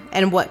it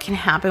and what can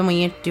happen when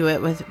you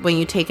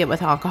take it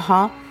with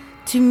alcohol,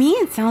 to me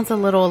it sounds a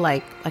little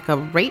like a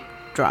rape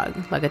drug,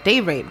 like a day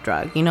rape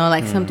drug,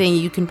 something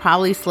you can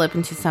probably slip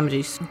into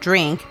somebody's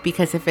drink,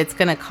 because if it's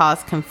going to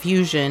cause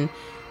confusion,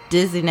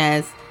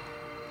 dizziness,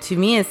 to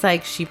me it's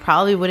like she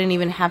probably wouldn't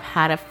even have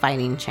had a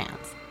fighting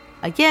chance.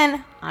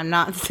 Again, I'm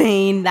not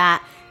saying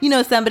that,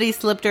 somebody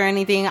slipped or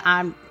anything.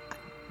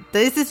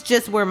 This is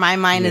just where my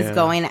mind is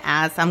going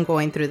as I'm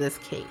going through this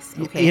case.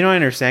 Okay. I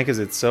understand, because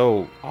it's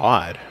so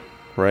odd,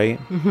 right?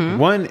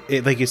 One,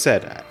 like you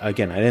said,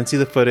 again, I didn't see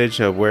the footage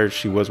of where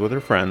she was with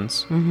her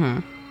friends.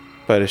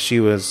 But if she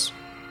was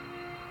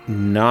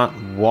not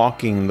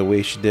walking the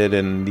way she did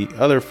in the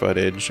other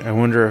footage, I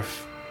wonder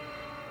if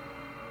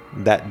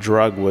that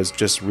drug was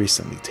just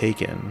recently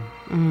taken.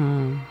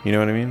 You know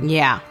what I mean?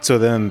 Yeah. So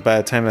then by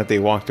the time that they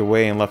walked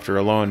away and left her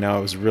alone, now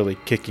it was really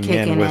kicking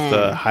in with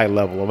a high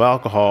level of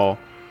alcohol.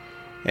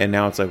 And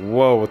now it's like,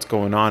 whoa, what's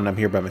going on? I'm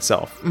here by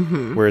myself.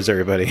 Where's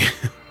everybody?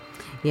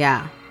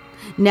 Yeah.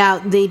 Now,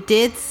 they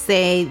did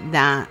say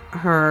that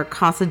her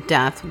cause of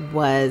death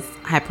was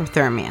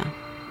hypothermia.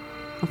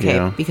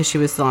 Okay, because she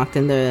was locked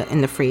in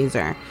the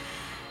freezer.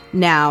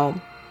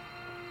 Now,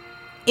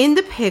 in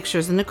the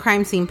pictures, in the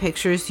crime scene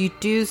pictures, you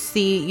do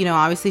see,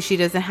 obviously she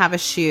doesn't have a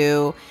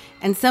shoe.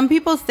 And some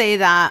people say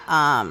that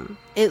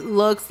it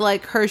looks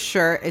like her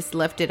shirt is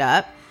lifted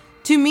up.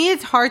 To me,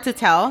 it's hard to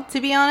tell,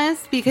 to be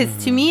honest,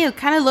 because to me, it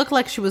kind of looked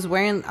like she was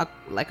wearing a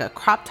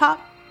crop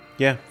top.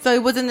 Yeah. So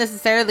it wasn't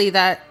necessarily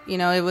that,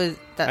 it was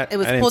pulled up. I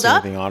didn't see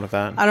anything odd with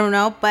that. I don't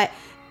know, but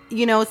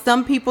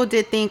some people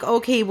did think,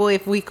 okay, well,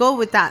 if we go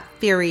with that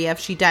theory of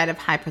she died of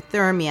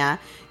hypothermia,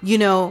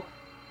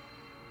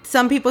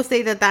 some people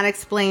say that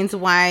explains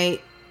why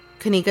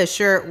Kanika's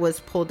shirt was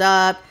pulled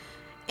up,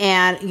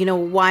 and,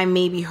 why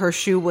maybe her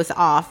shoe was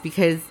off,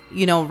 because,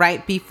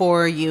 right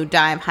before you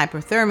die of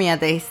hypothermia,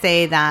 they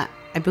say that,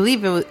 I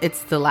believe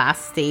it's the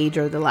last stage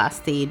or the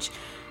last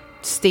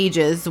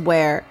stages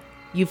where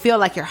you feel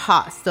like you're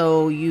hot,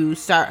 so you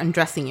start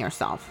undressing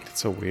yourself. It's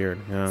so weird,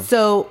 yeah.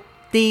 So,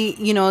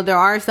 there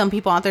are some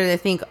people out there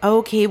that think,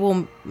 okay,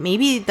 well,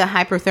 maybe the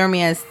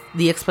hypothermia is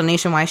the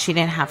explanation why she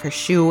didn't have her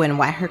shoe and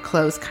why her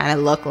clothes kind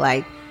of look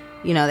like,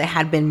 they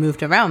had been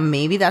moved around.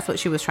 Maybe that's what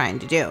she was trying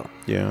to do.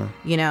 Yeah.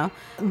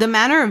 The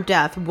manner of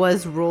death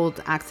was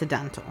ruled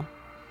accidental.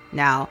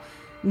 Now,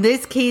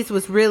 this case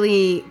was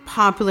really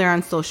popular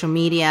on social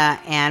media,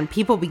 and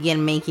people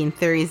began making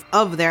theories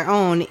of their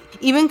own.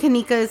 Even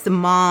Kanika's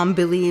mom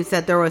believes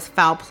that there was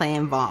foul play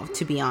involved,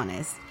 to be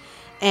honest.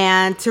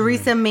 And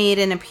Teresa made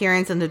an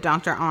appearance on the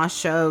Dr. Oz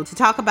show to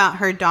talk about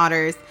her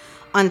daughter's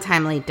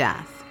untimely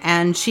death.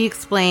 And she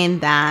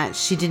explained that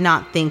she did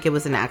not think it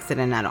was an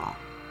accident at all.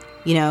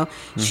 You know,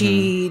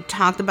 she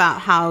talked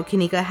about how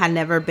Kanika had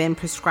never been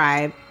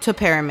prescribed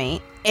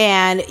topiramate.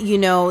 And, you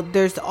know,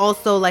 there's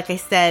also, like I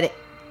said,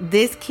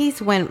 this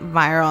case went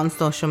viral on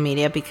social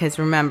media because,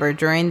 remember,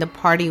 during the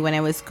party when it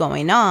was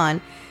going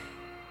on,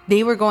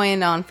 they were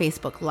going on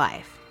Facebook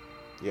Live.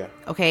 Yeah.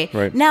 Okay.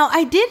 Right. Now,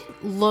 I did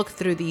look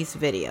through these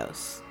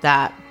videos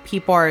that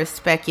people are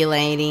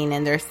speculating,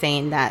 and they're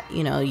saying that,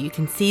 you know, you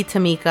can see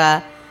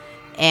Tamika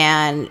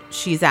and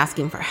she's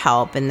asking for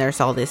help, and there's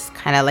all this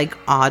kind of like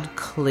odd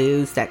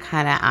clues that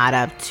kind of add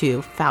up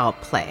to foul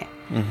play.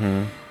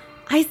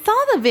 I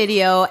saw the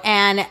video,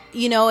 and,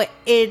 you know,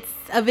 it's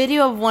a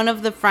video of one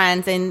of the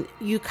friends, and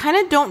you kind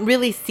of don't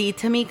really see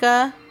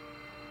Tamika.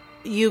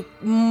 You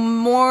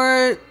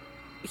more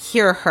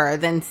hear her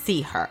than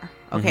see her.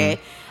 Okay.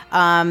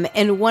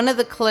 In one of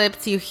the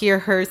clips, you hear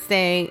her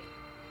say,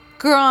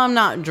 "Girl, I'm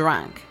not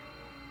drunk,"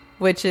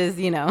 which is,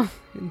 you know,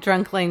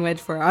 drunk language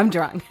for I'm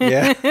drunk.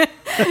 Yeah.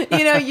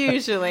 You know,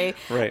 usually.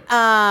 Right.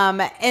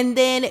 And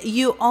then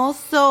you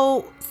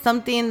also,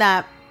 something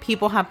that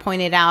people have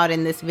pointed out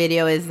in this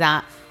video is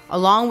that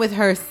along with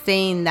her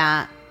saying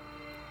that,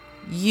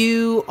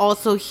 you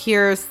also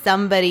hear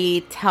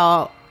somebody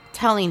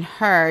telling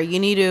her you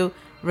need to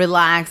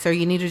relax, or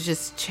you need to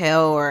just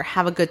chill or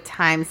have a good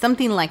time,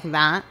 something like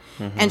that.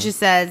 And she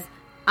says,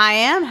 "I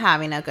am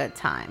having a good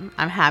time.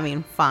 I'm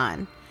having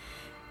fun."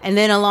 And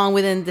then along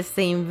within the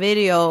same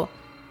video,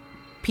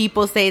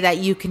 people say that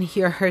you can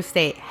hear her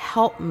say,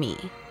 "Help me."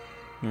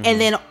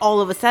 And then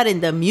all of a sudden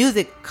the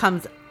music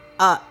comes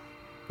up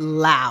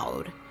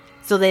loud.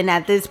 So then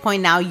at this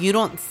point now you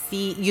don't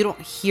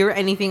hear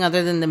anything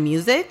other than the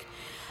music.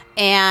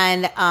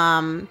 And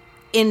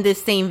in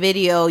this same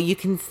video, you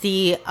can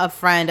see a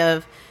friend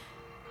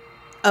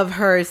of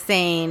her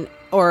saying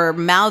or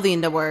mouthing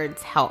the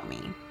words, "Help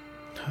me."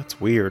 That's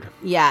weird.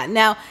 Yeah.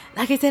 Now,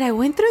 like I said, I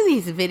went through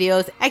these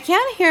videos. I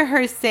can't hear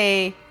her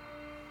say,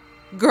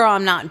 "Girl,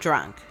 I'm not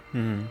drunk."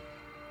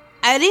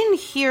 I didn't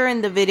hear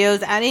in the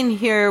videos, I didn't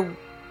hear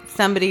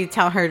somebody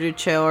tell her to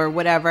chill or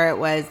whatever it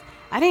was.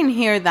 I didn't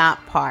hear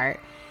that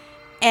part.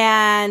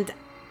 And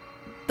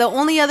the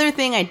only other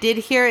thing I did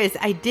hear is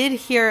I did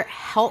hear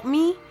 "help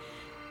me,"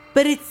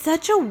 but it's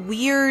such a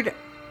weird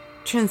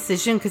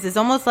transition because it's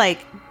almost like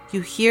you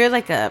hear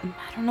like a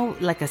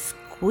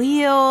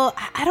squeal.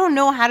 I don't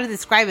know how to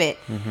describe it.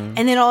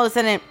 And then all of a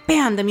sudden,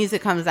 bam, the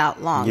music comes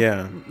out long.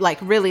 Yeah. Like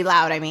really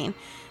loud, I mean.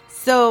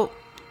 So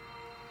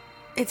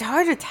it's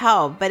hard to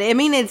tell, but I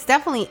mean, it's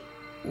definitely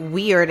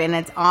weird and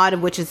it's odd,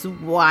 which is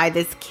why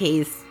this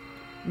case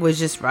was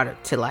just brought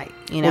up to light,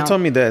 you know? Well, tell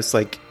me this,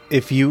 like,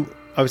 if you,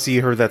 obviously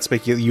you heard that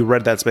you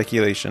read that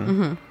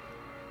speculation.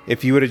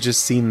 If you would have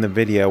just seen the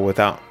video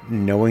without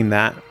knowing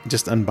that,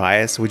 just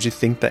unbiased, would you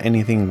think that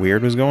anything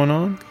weird was going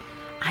on?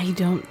 I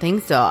don't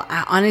think so.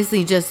 I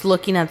honestly, just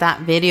looking at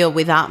that video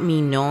without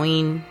me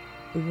knowing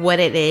what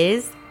it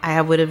is,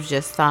 I would have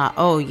just thought,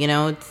 oh, you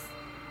know,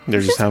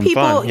 They're just having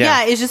people, fun.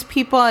 Yeah, it's just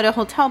people at a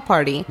hotel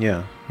party.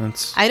 Yeah,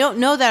 that's. I don't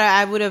know that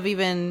I would have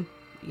even,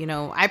 you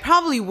know, I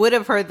probably would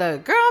have heard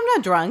the "girl, I'm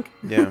not drunk."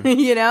 Yeah.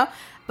 You know,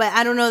 but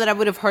I don't know that I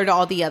would have heard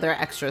all the other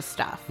extra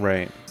stuff.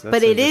 Right. So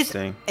but it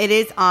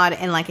is odd,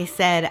 and like I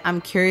said,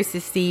 I'm curious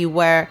to see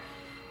where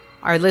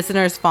our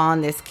listeners fall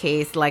in this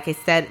case. Like I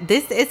said,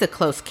 this is a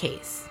close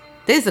case.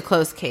 This is a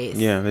close case.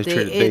 Yeah,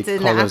 it's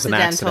an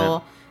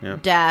accidental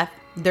death.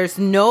 There's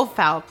no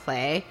foul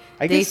play.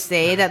 They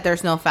say that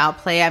there's no foul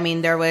play. I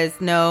mean, there's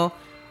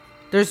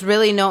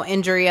really no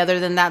injury other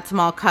than that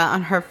small cut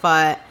on her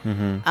foot.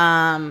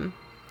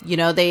 You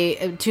know,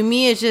 to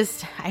me, it's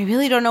just, I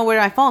really don't know where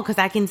I fall because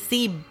I can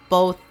see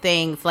both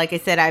things. Like I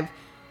said,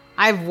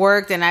 I've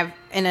worked and I've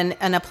in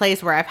a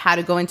place where I've had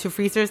to go into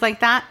freezers like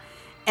that.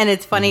 And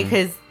it's funny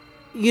because,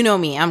 you know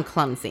me, I'm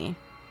clumsy.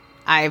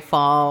 I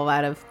fall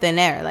out of thin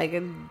air. Like,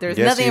 there's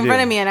nothing in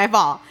front of me and I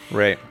fall.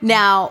 Right.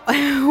 Now,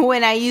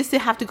 when I used to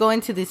have to go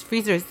into these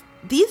freezers,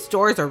 these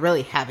doors are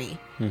really heavy.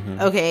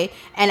 Okay.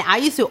 And I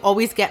used to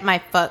always get my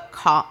foot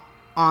caught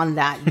on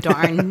that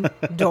darn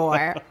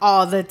door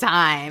all the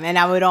time. And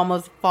I would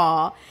almost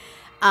fall.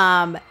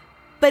 But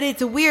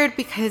it's weird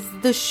because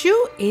the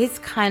shoe is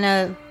kind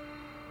of,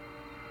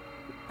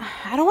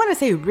 I don't want to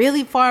say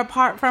really far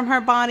apart from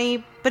her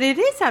body, but it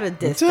is at a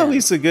distance. It's at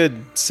least a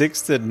good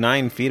 6 to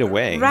 9 feet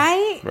away.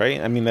 Right?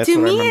 Right? I mean, that's what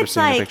I remember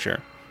seeing in the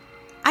picture.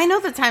 I know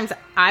the times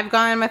I've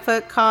gotten my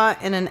foot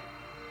caught in a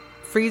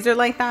freezer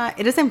like that,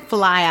 it doesn't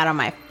fly out of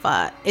my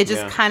foot. It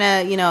just kind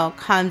of, you know,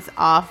 comes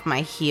off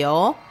my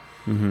heel.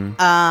 And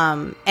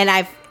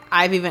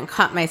I've even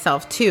cut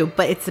myself too,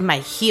 but it's in my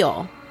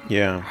heel.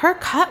 Yeah. Her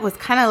cut was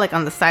kind of like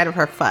on the side of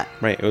her foot.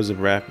 Right. It was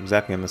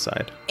exactly on the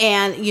side.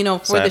 And, you know,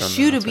 for the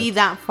shoe to be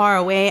that far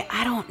away,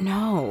 I don't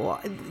know.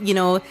 You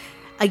know,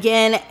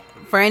 again,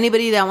 for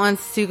anybody that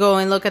wants to go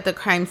and look at the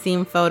crime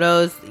scene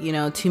photos, you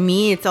know, to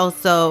me, it's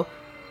also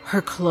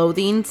her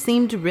clothing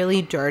seemed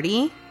really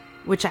dirty.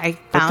 which I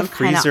But found the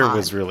kind of freezer odd.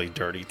 was really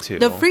dirty too.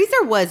 The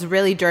freezer was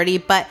really dirty,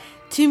 but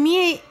to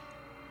me,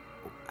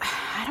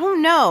 I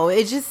don't know.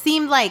 It just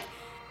seemed like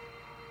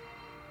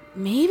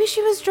maybe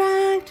she was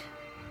dragged.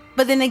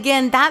 But then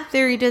again, that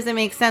theory doesn't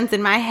make sense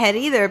in my head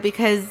either,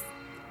 because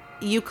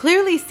you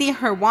clearly see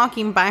her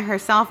walking by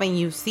herself and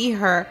you see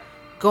her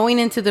going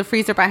into the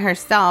freezer by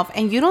herself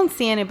and you don't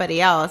see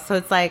anybody else. So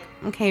it's like,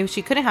 okay,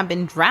 she couldn't have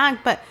been dragged,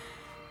 but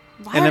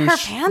why are her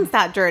pants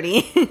that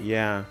dirty?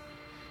 Yeah.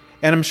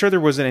 And I'm sure there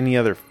wasn't any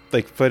other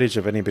like footage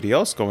of anybody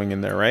else going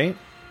in there, right?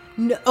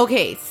 No,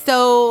 okay,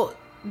 so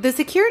the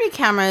security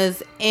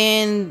cameras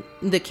in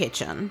the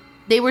kitchen,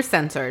 they were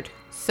censored.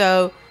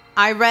 So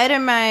I read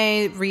in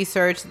my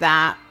research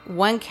that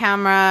one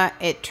camera,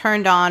 it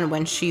turned on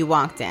when she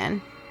walked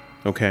in.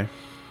 Okay.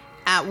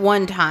 At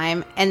one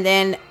time. And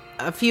then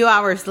a few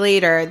hours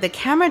later, the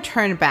camera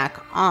turned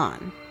back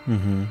on.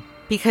 Mm-hmm.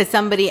 Because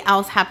somebody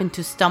else happened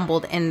to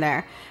stumble in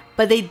there.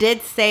 But they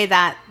did say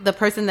that the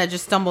person that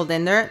just stumbled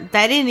in there,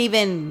 they didn't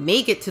even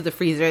make it to the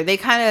freezer. They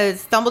kind of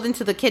stumbled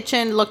into the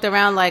kitchen, looked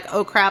around like,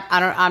 oh crap,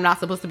 I'm not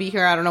supposed to be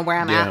here. I don't know where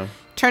I'm at.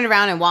 Turned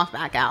around and walked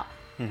back out.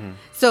 Mm-hmm.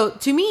 So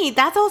to me,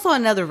 that's also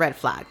another red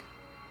flag.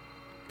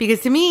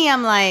 Because to me,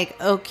 I'm like,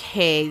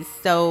 okay,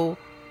 so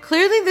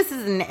clearly this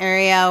is an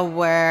area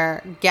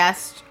where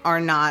guests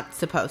are not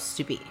supposed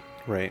to be.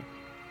 Right.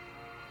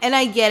 And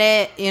I get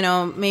it, you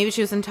know, maybe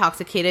she was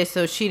intoxicated,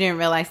 so she didn't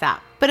realize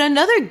that. But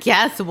another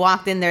guest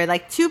walked in there,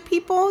 like 2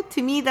 people.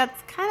 To me,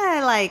 that's kind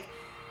of like,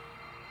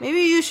 maybe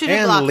you should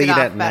have blocked it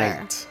off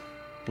better.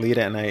 Late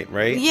at night,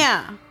 right?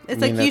 Yeah. It's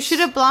like you should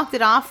have blocked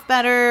it off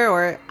better,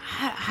 or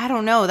I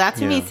don't know. That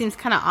to me seems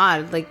kind of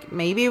odd. Like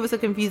maybe it was a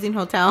confusing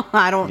hotel.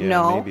 I don't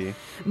know. Maybe.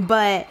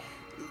 But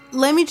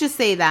let me just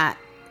say that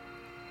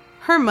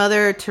her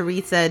mother,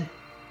 Teresa,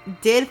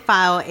 did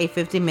file a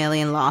 $50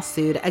 million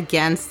lawsuit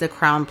against the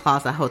Crowne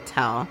Plaza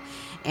Hotel.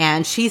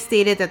 And she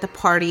stated that the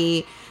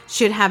party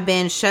should have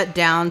been shut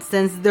down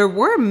since there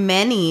were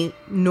many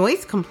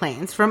noise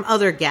complaints from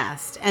other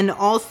guests. And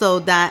also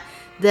that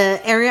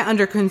the area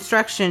under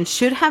construction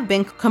should have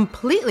been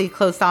completely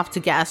closed off to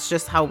guests,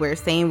 just how we're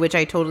saying, which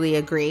I totally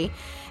agree.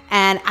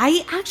 And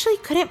I actually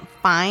couldn't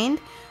find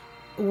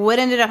what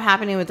ended up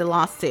happening with the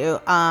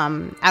lawsuit. I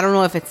don't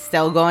know if it's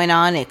still going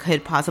on. It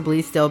could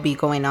possibly still be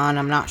going on.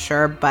 I'm not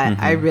sure, but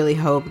I really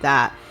hope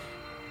that,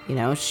 you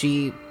know,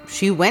 she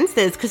wins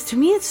this, because to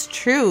me it's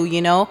true,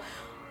 you know,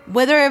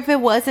 whether if it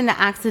was an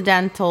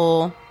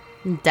accidental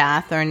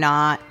death or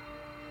not,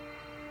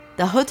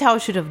 the hotel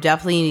should have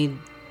definitely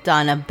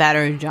done a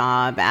better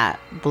job at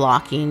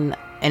blocking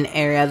an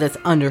area that's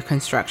under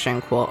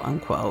construction, quote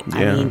unquote. Yeah.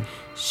 I mean,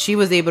 she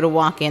was able to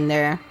walk in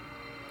there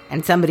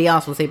and somebody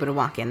else was able to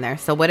walk in there.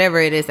 So whatever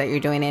it is that you're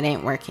doing, it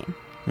ain't working.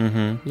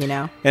 Mm-hmm. You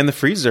know? And the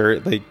freezer,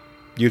 like,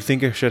 you'd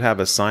think it should have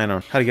a sign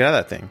on how to get out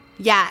of that thing.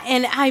 Yeah,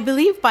 and I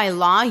believe by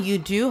law, you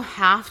do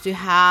have to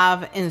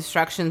have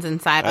instructions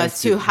inside as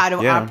to how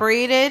to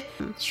operate it.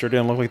 Sure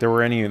didn't look like there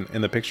were any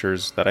in the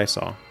pictures that I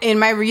saw. In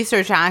my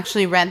research, I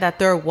actually read that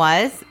there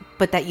was,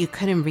 but that you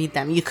couldn't read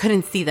them. You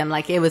couldn't see them.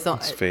 Like, it was,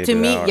 to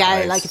me,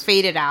 like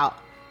faded out.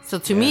 So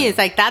to me, it's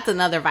like, that's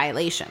another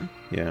violation.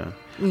 Yeah.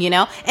 You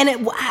know?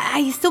 And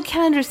I still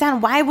can't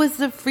understand, why was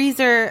the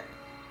freezer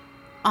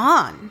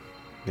on?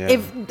 Yeah.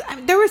 If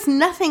there was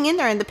nothing in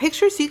there in the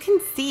pictures, you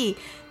can see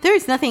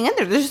there's nothing in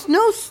there. There's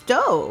no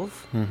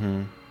stove.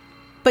 Mm-hmm.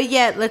 But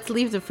yet, let's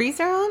leave the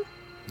freezer on?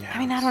 Yeah. I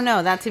mean, I don't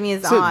know. That to me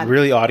is odd. It's a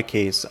really odd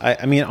case.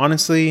 I mean,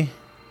 honestly,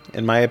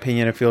 in my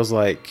opinion, it feels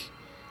like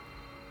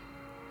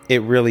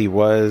it really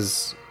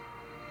was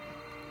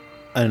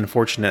an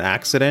unfortunate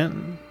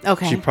accident.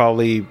 Okay. She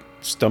probably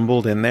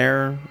stumbled in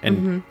there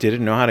and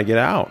didn't know how to get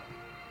out.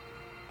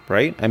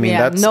 Right? I mean,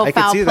 that's no I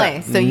foul could see play.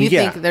 That. So you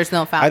think there's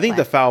no foul play? I think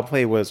the foul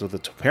play was with the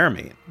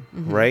paramedic,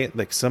 right?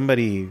 Like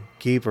somebody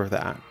gave her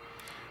that.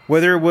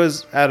 Whether it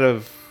was out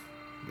of,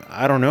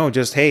 I don't know,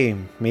 just, hey,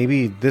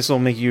 maybe this will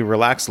make you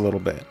relax a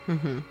little bit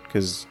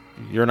because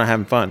you're not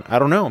having fun. I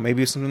don't know.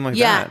 Maybe something like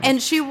that.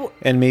 Yeah,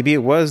 and maybe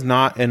it was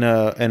not in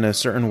a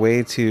certain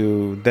way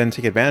to then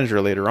take advantage of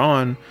her later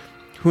on.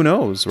 Who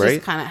knows, right?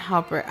 Just kind of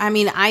help her. I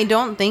mean, I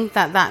don't think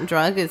that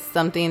drug is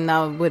something that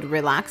would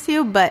relax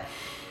you, but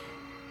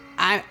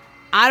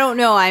I don't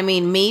know. I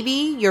mean,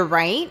 maybe you're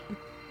right.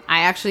 I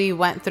actually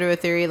went through a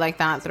theory like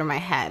that through my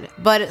head.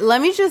 But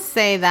let me just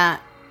say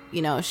that,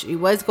 you know, she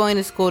was going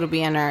to school to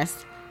be a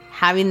nurse.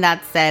 Having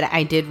that said,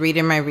 I did read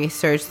in my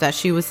research that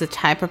she was the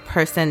type of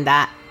person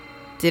that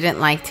didn't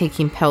like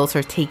taking pills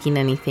or taking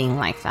anything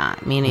like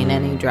that, meaning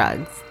any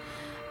drugs.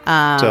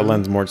 So it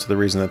lends more to the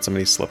reason that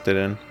somebody slipped it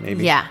in,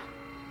 maybe. Yeah.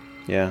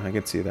 Yeah, I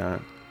could see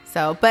that.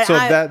 So that's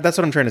what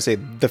I'm trying to say.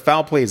 The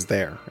foul play is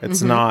there.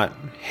 It's not,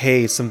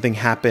 hey, something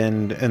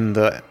happened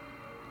at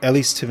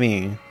least to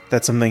me,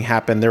 that something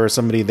happened. There was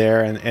somebody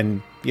there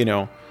and you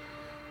know,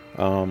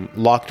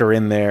 locked her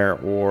in there,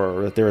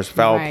 or that there was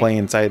foul play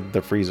inside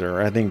the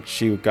freezer. I think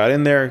she got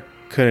in there,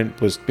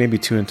 was maybe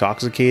too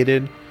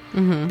intoxicated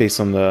based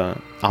on the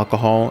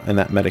alcohol and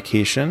that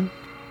medication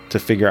to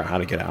figure out how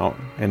to get out.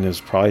 And it was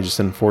probably just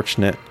an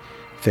unfortunate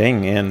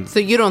thing. And So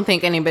you don't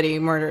think anybody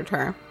murdered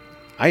her?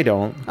 I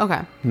don't.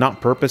 Okay. Not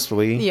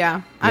purposefully.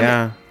 Yeah.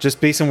 Just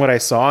based on what I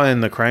saw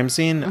in the crime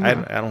scene,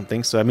 I don't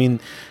think so. I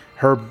mean,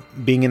 her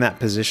being in that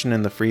position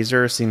in the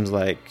freezer seems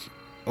like,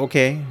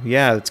 okay,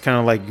 yeah, it's kind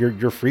of like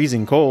you're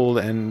freezing cold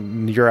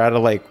and you're out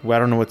of like, well, I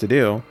don't know what to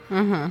do.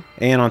 Mm-hmm.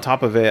 And on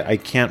top of it, I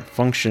can't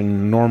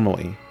function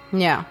normally.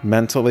 Yeah.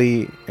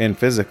 Mentally and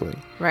physically.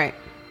 Right.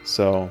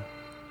 So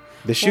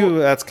the shoe,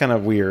 that's kind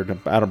of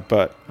weird.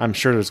 But I'm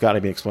sure there's got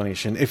to be an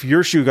explanation. If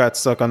your shoe got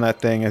stuck on that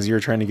thing as you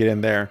were trying to get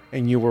in there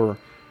and you were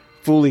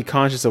fully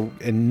conscious of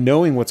and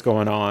knowing what's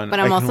going on. But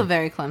I'm also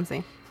very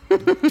clumsy.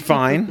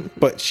 Fine.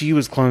 But she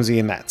was clumsy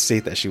in that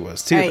state that she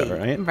was too, Right. though,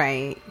 right?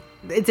 Right.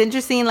 It's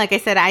interesting. Like I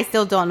said, I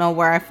still don't know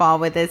where I fall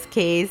with this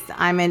case.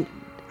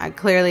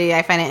 Clearly,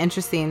 I find it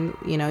interesting,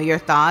 your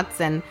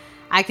thoughts, and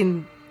I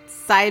can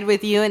side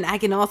with you, and I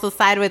can also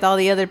side with all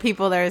the other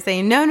people that are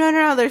saying, no,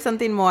 there's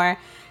something more.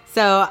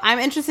 So I'm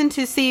interested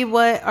to see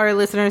what our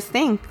listeners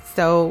think.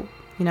 So,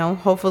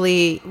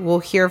 hopefully we'll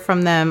hear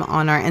from them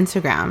on our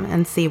Instagram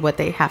and see what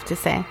they have to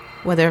say,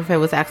 whether if it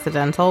was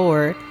accidental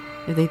or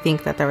if they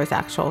think that there was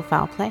actual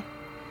foul play.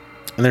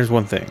 And there's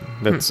one thing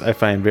that's I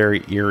find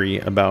very eerie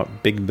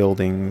about big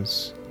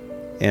buildings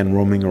and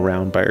roaming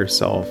around by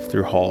yourself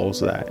through halls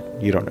that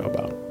you don't know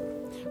about.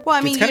 Well,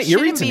 I mean, you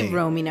shouldn't be me.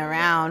 roaming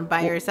around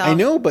by yourself. I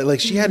know, but like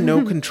she had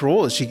no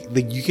control.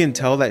 You can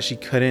tell that she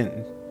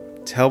couldn't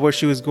tell where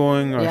she was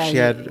going, or she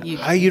had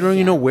you don't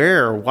even know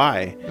where or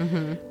why.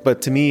 Mm-hmm.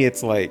 But to me,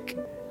 it's like,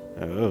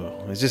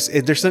 it's just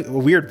there's a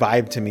weird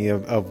vibe to me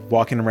of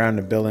walking around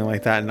a building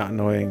like that and not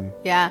knowing.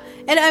 Yeah,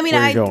 and I mean,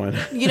 where you're going.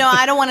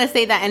 I don't want to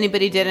say that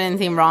anybody did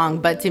anything wrong,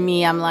 but to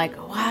me, I'm like,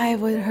 why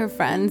would her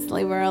friends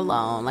leave her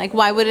alone? Like,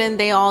 why wouldn't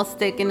they all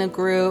stick in a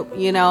group?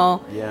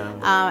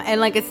 Yeah.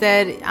 And like I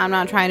said, I'm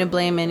not trying to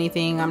blame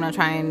anything. I'm not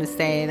trying to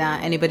say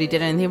that anybody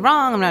did anything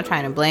wrong. I'm not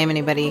trying to blame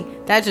anybody.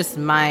 That's just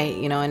my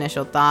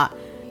initial thought.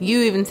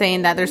 You even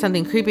saying that there's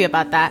something creepy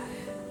about that.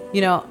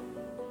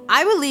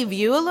 I would leave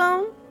you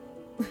alone.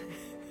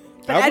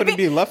 I wouldn't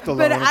be left alone.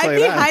 But I'd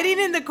be hiding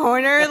in the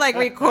corner, like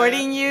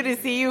recording you to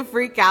see you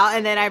freak out,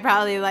 and then I'd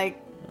probably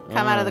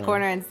come out of the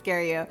corner and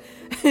scare you.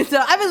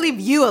 So I would leave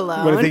you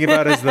alone. What I think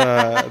about is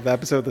the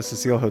episode of the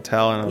Cecile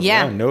Hotel, and I was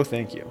like, oh, no,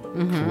 thank you.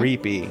 Mm-hmm.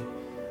 Creepy.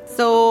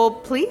 So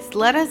please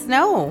let us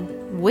know.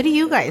 What do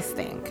you guys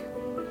think?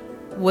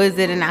 Was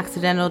it an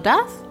accidental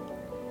death,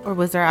 or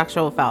was there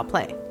actual foul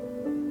play?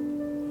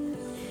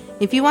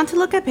 If you want to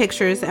look at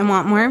pictures and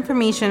want more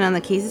information on the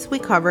cases we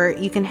cover,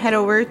 you can head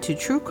over to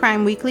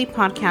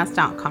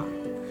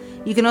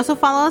truecrimeweeklypodcast.com. You can also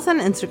follow us on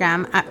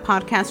Instagram at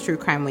Podcast True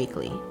Crime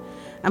Weekly.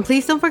 And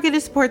please don't forget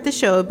to support the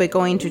show by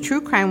going to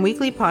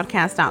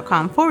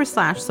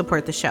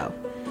truecrimeweeklypodcast.com/support the show.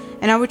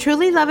 And I would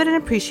truly love it and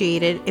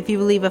appreciate it if you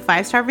would leave a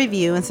 5-star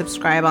review and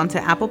subscribe onto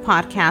Apple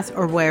Podcasts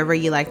or wherever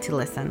you like to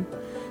listen.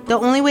 The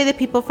only way that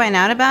people find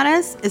out about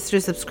us is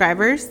through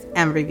subscribers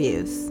and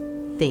reviews.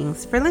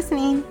 Thanks for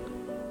listening.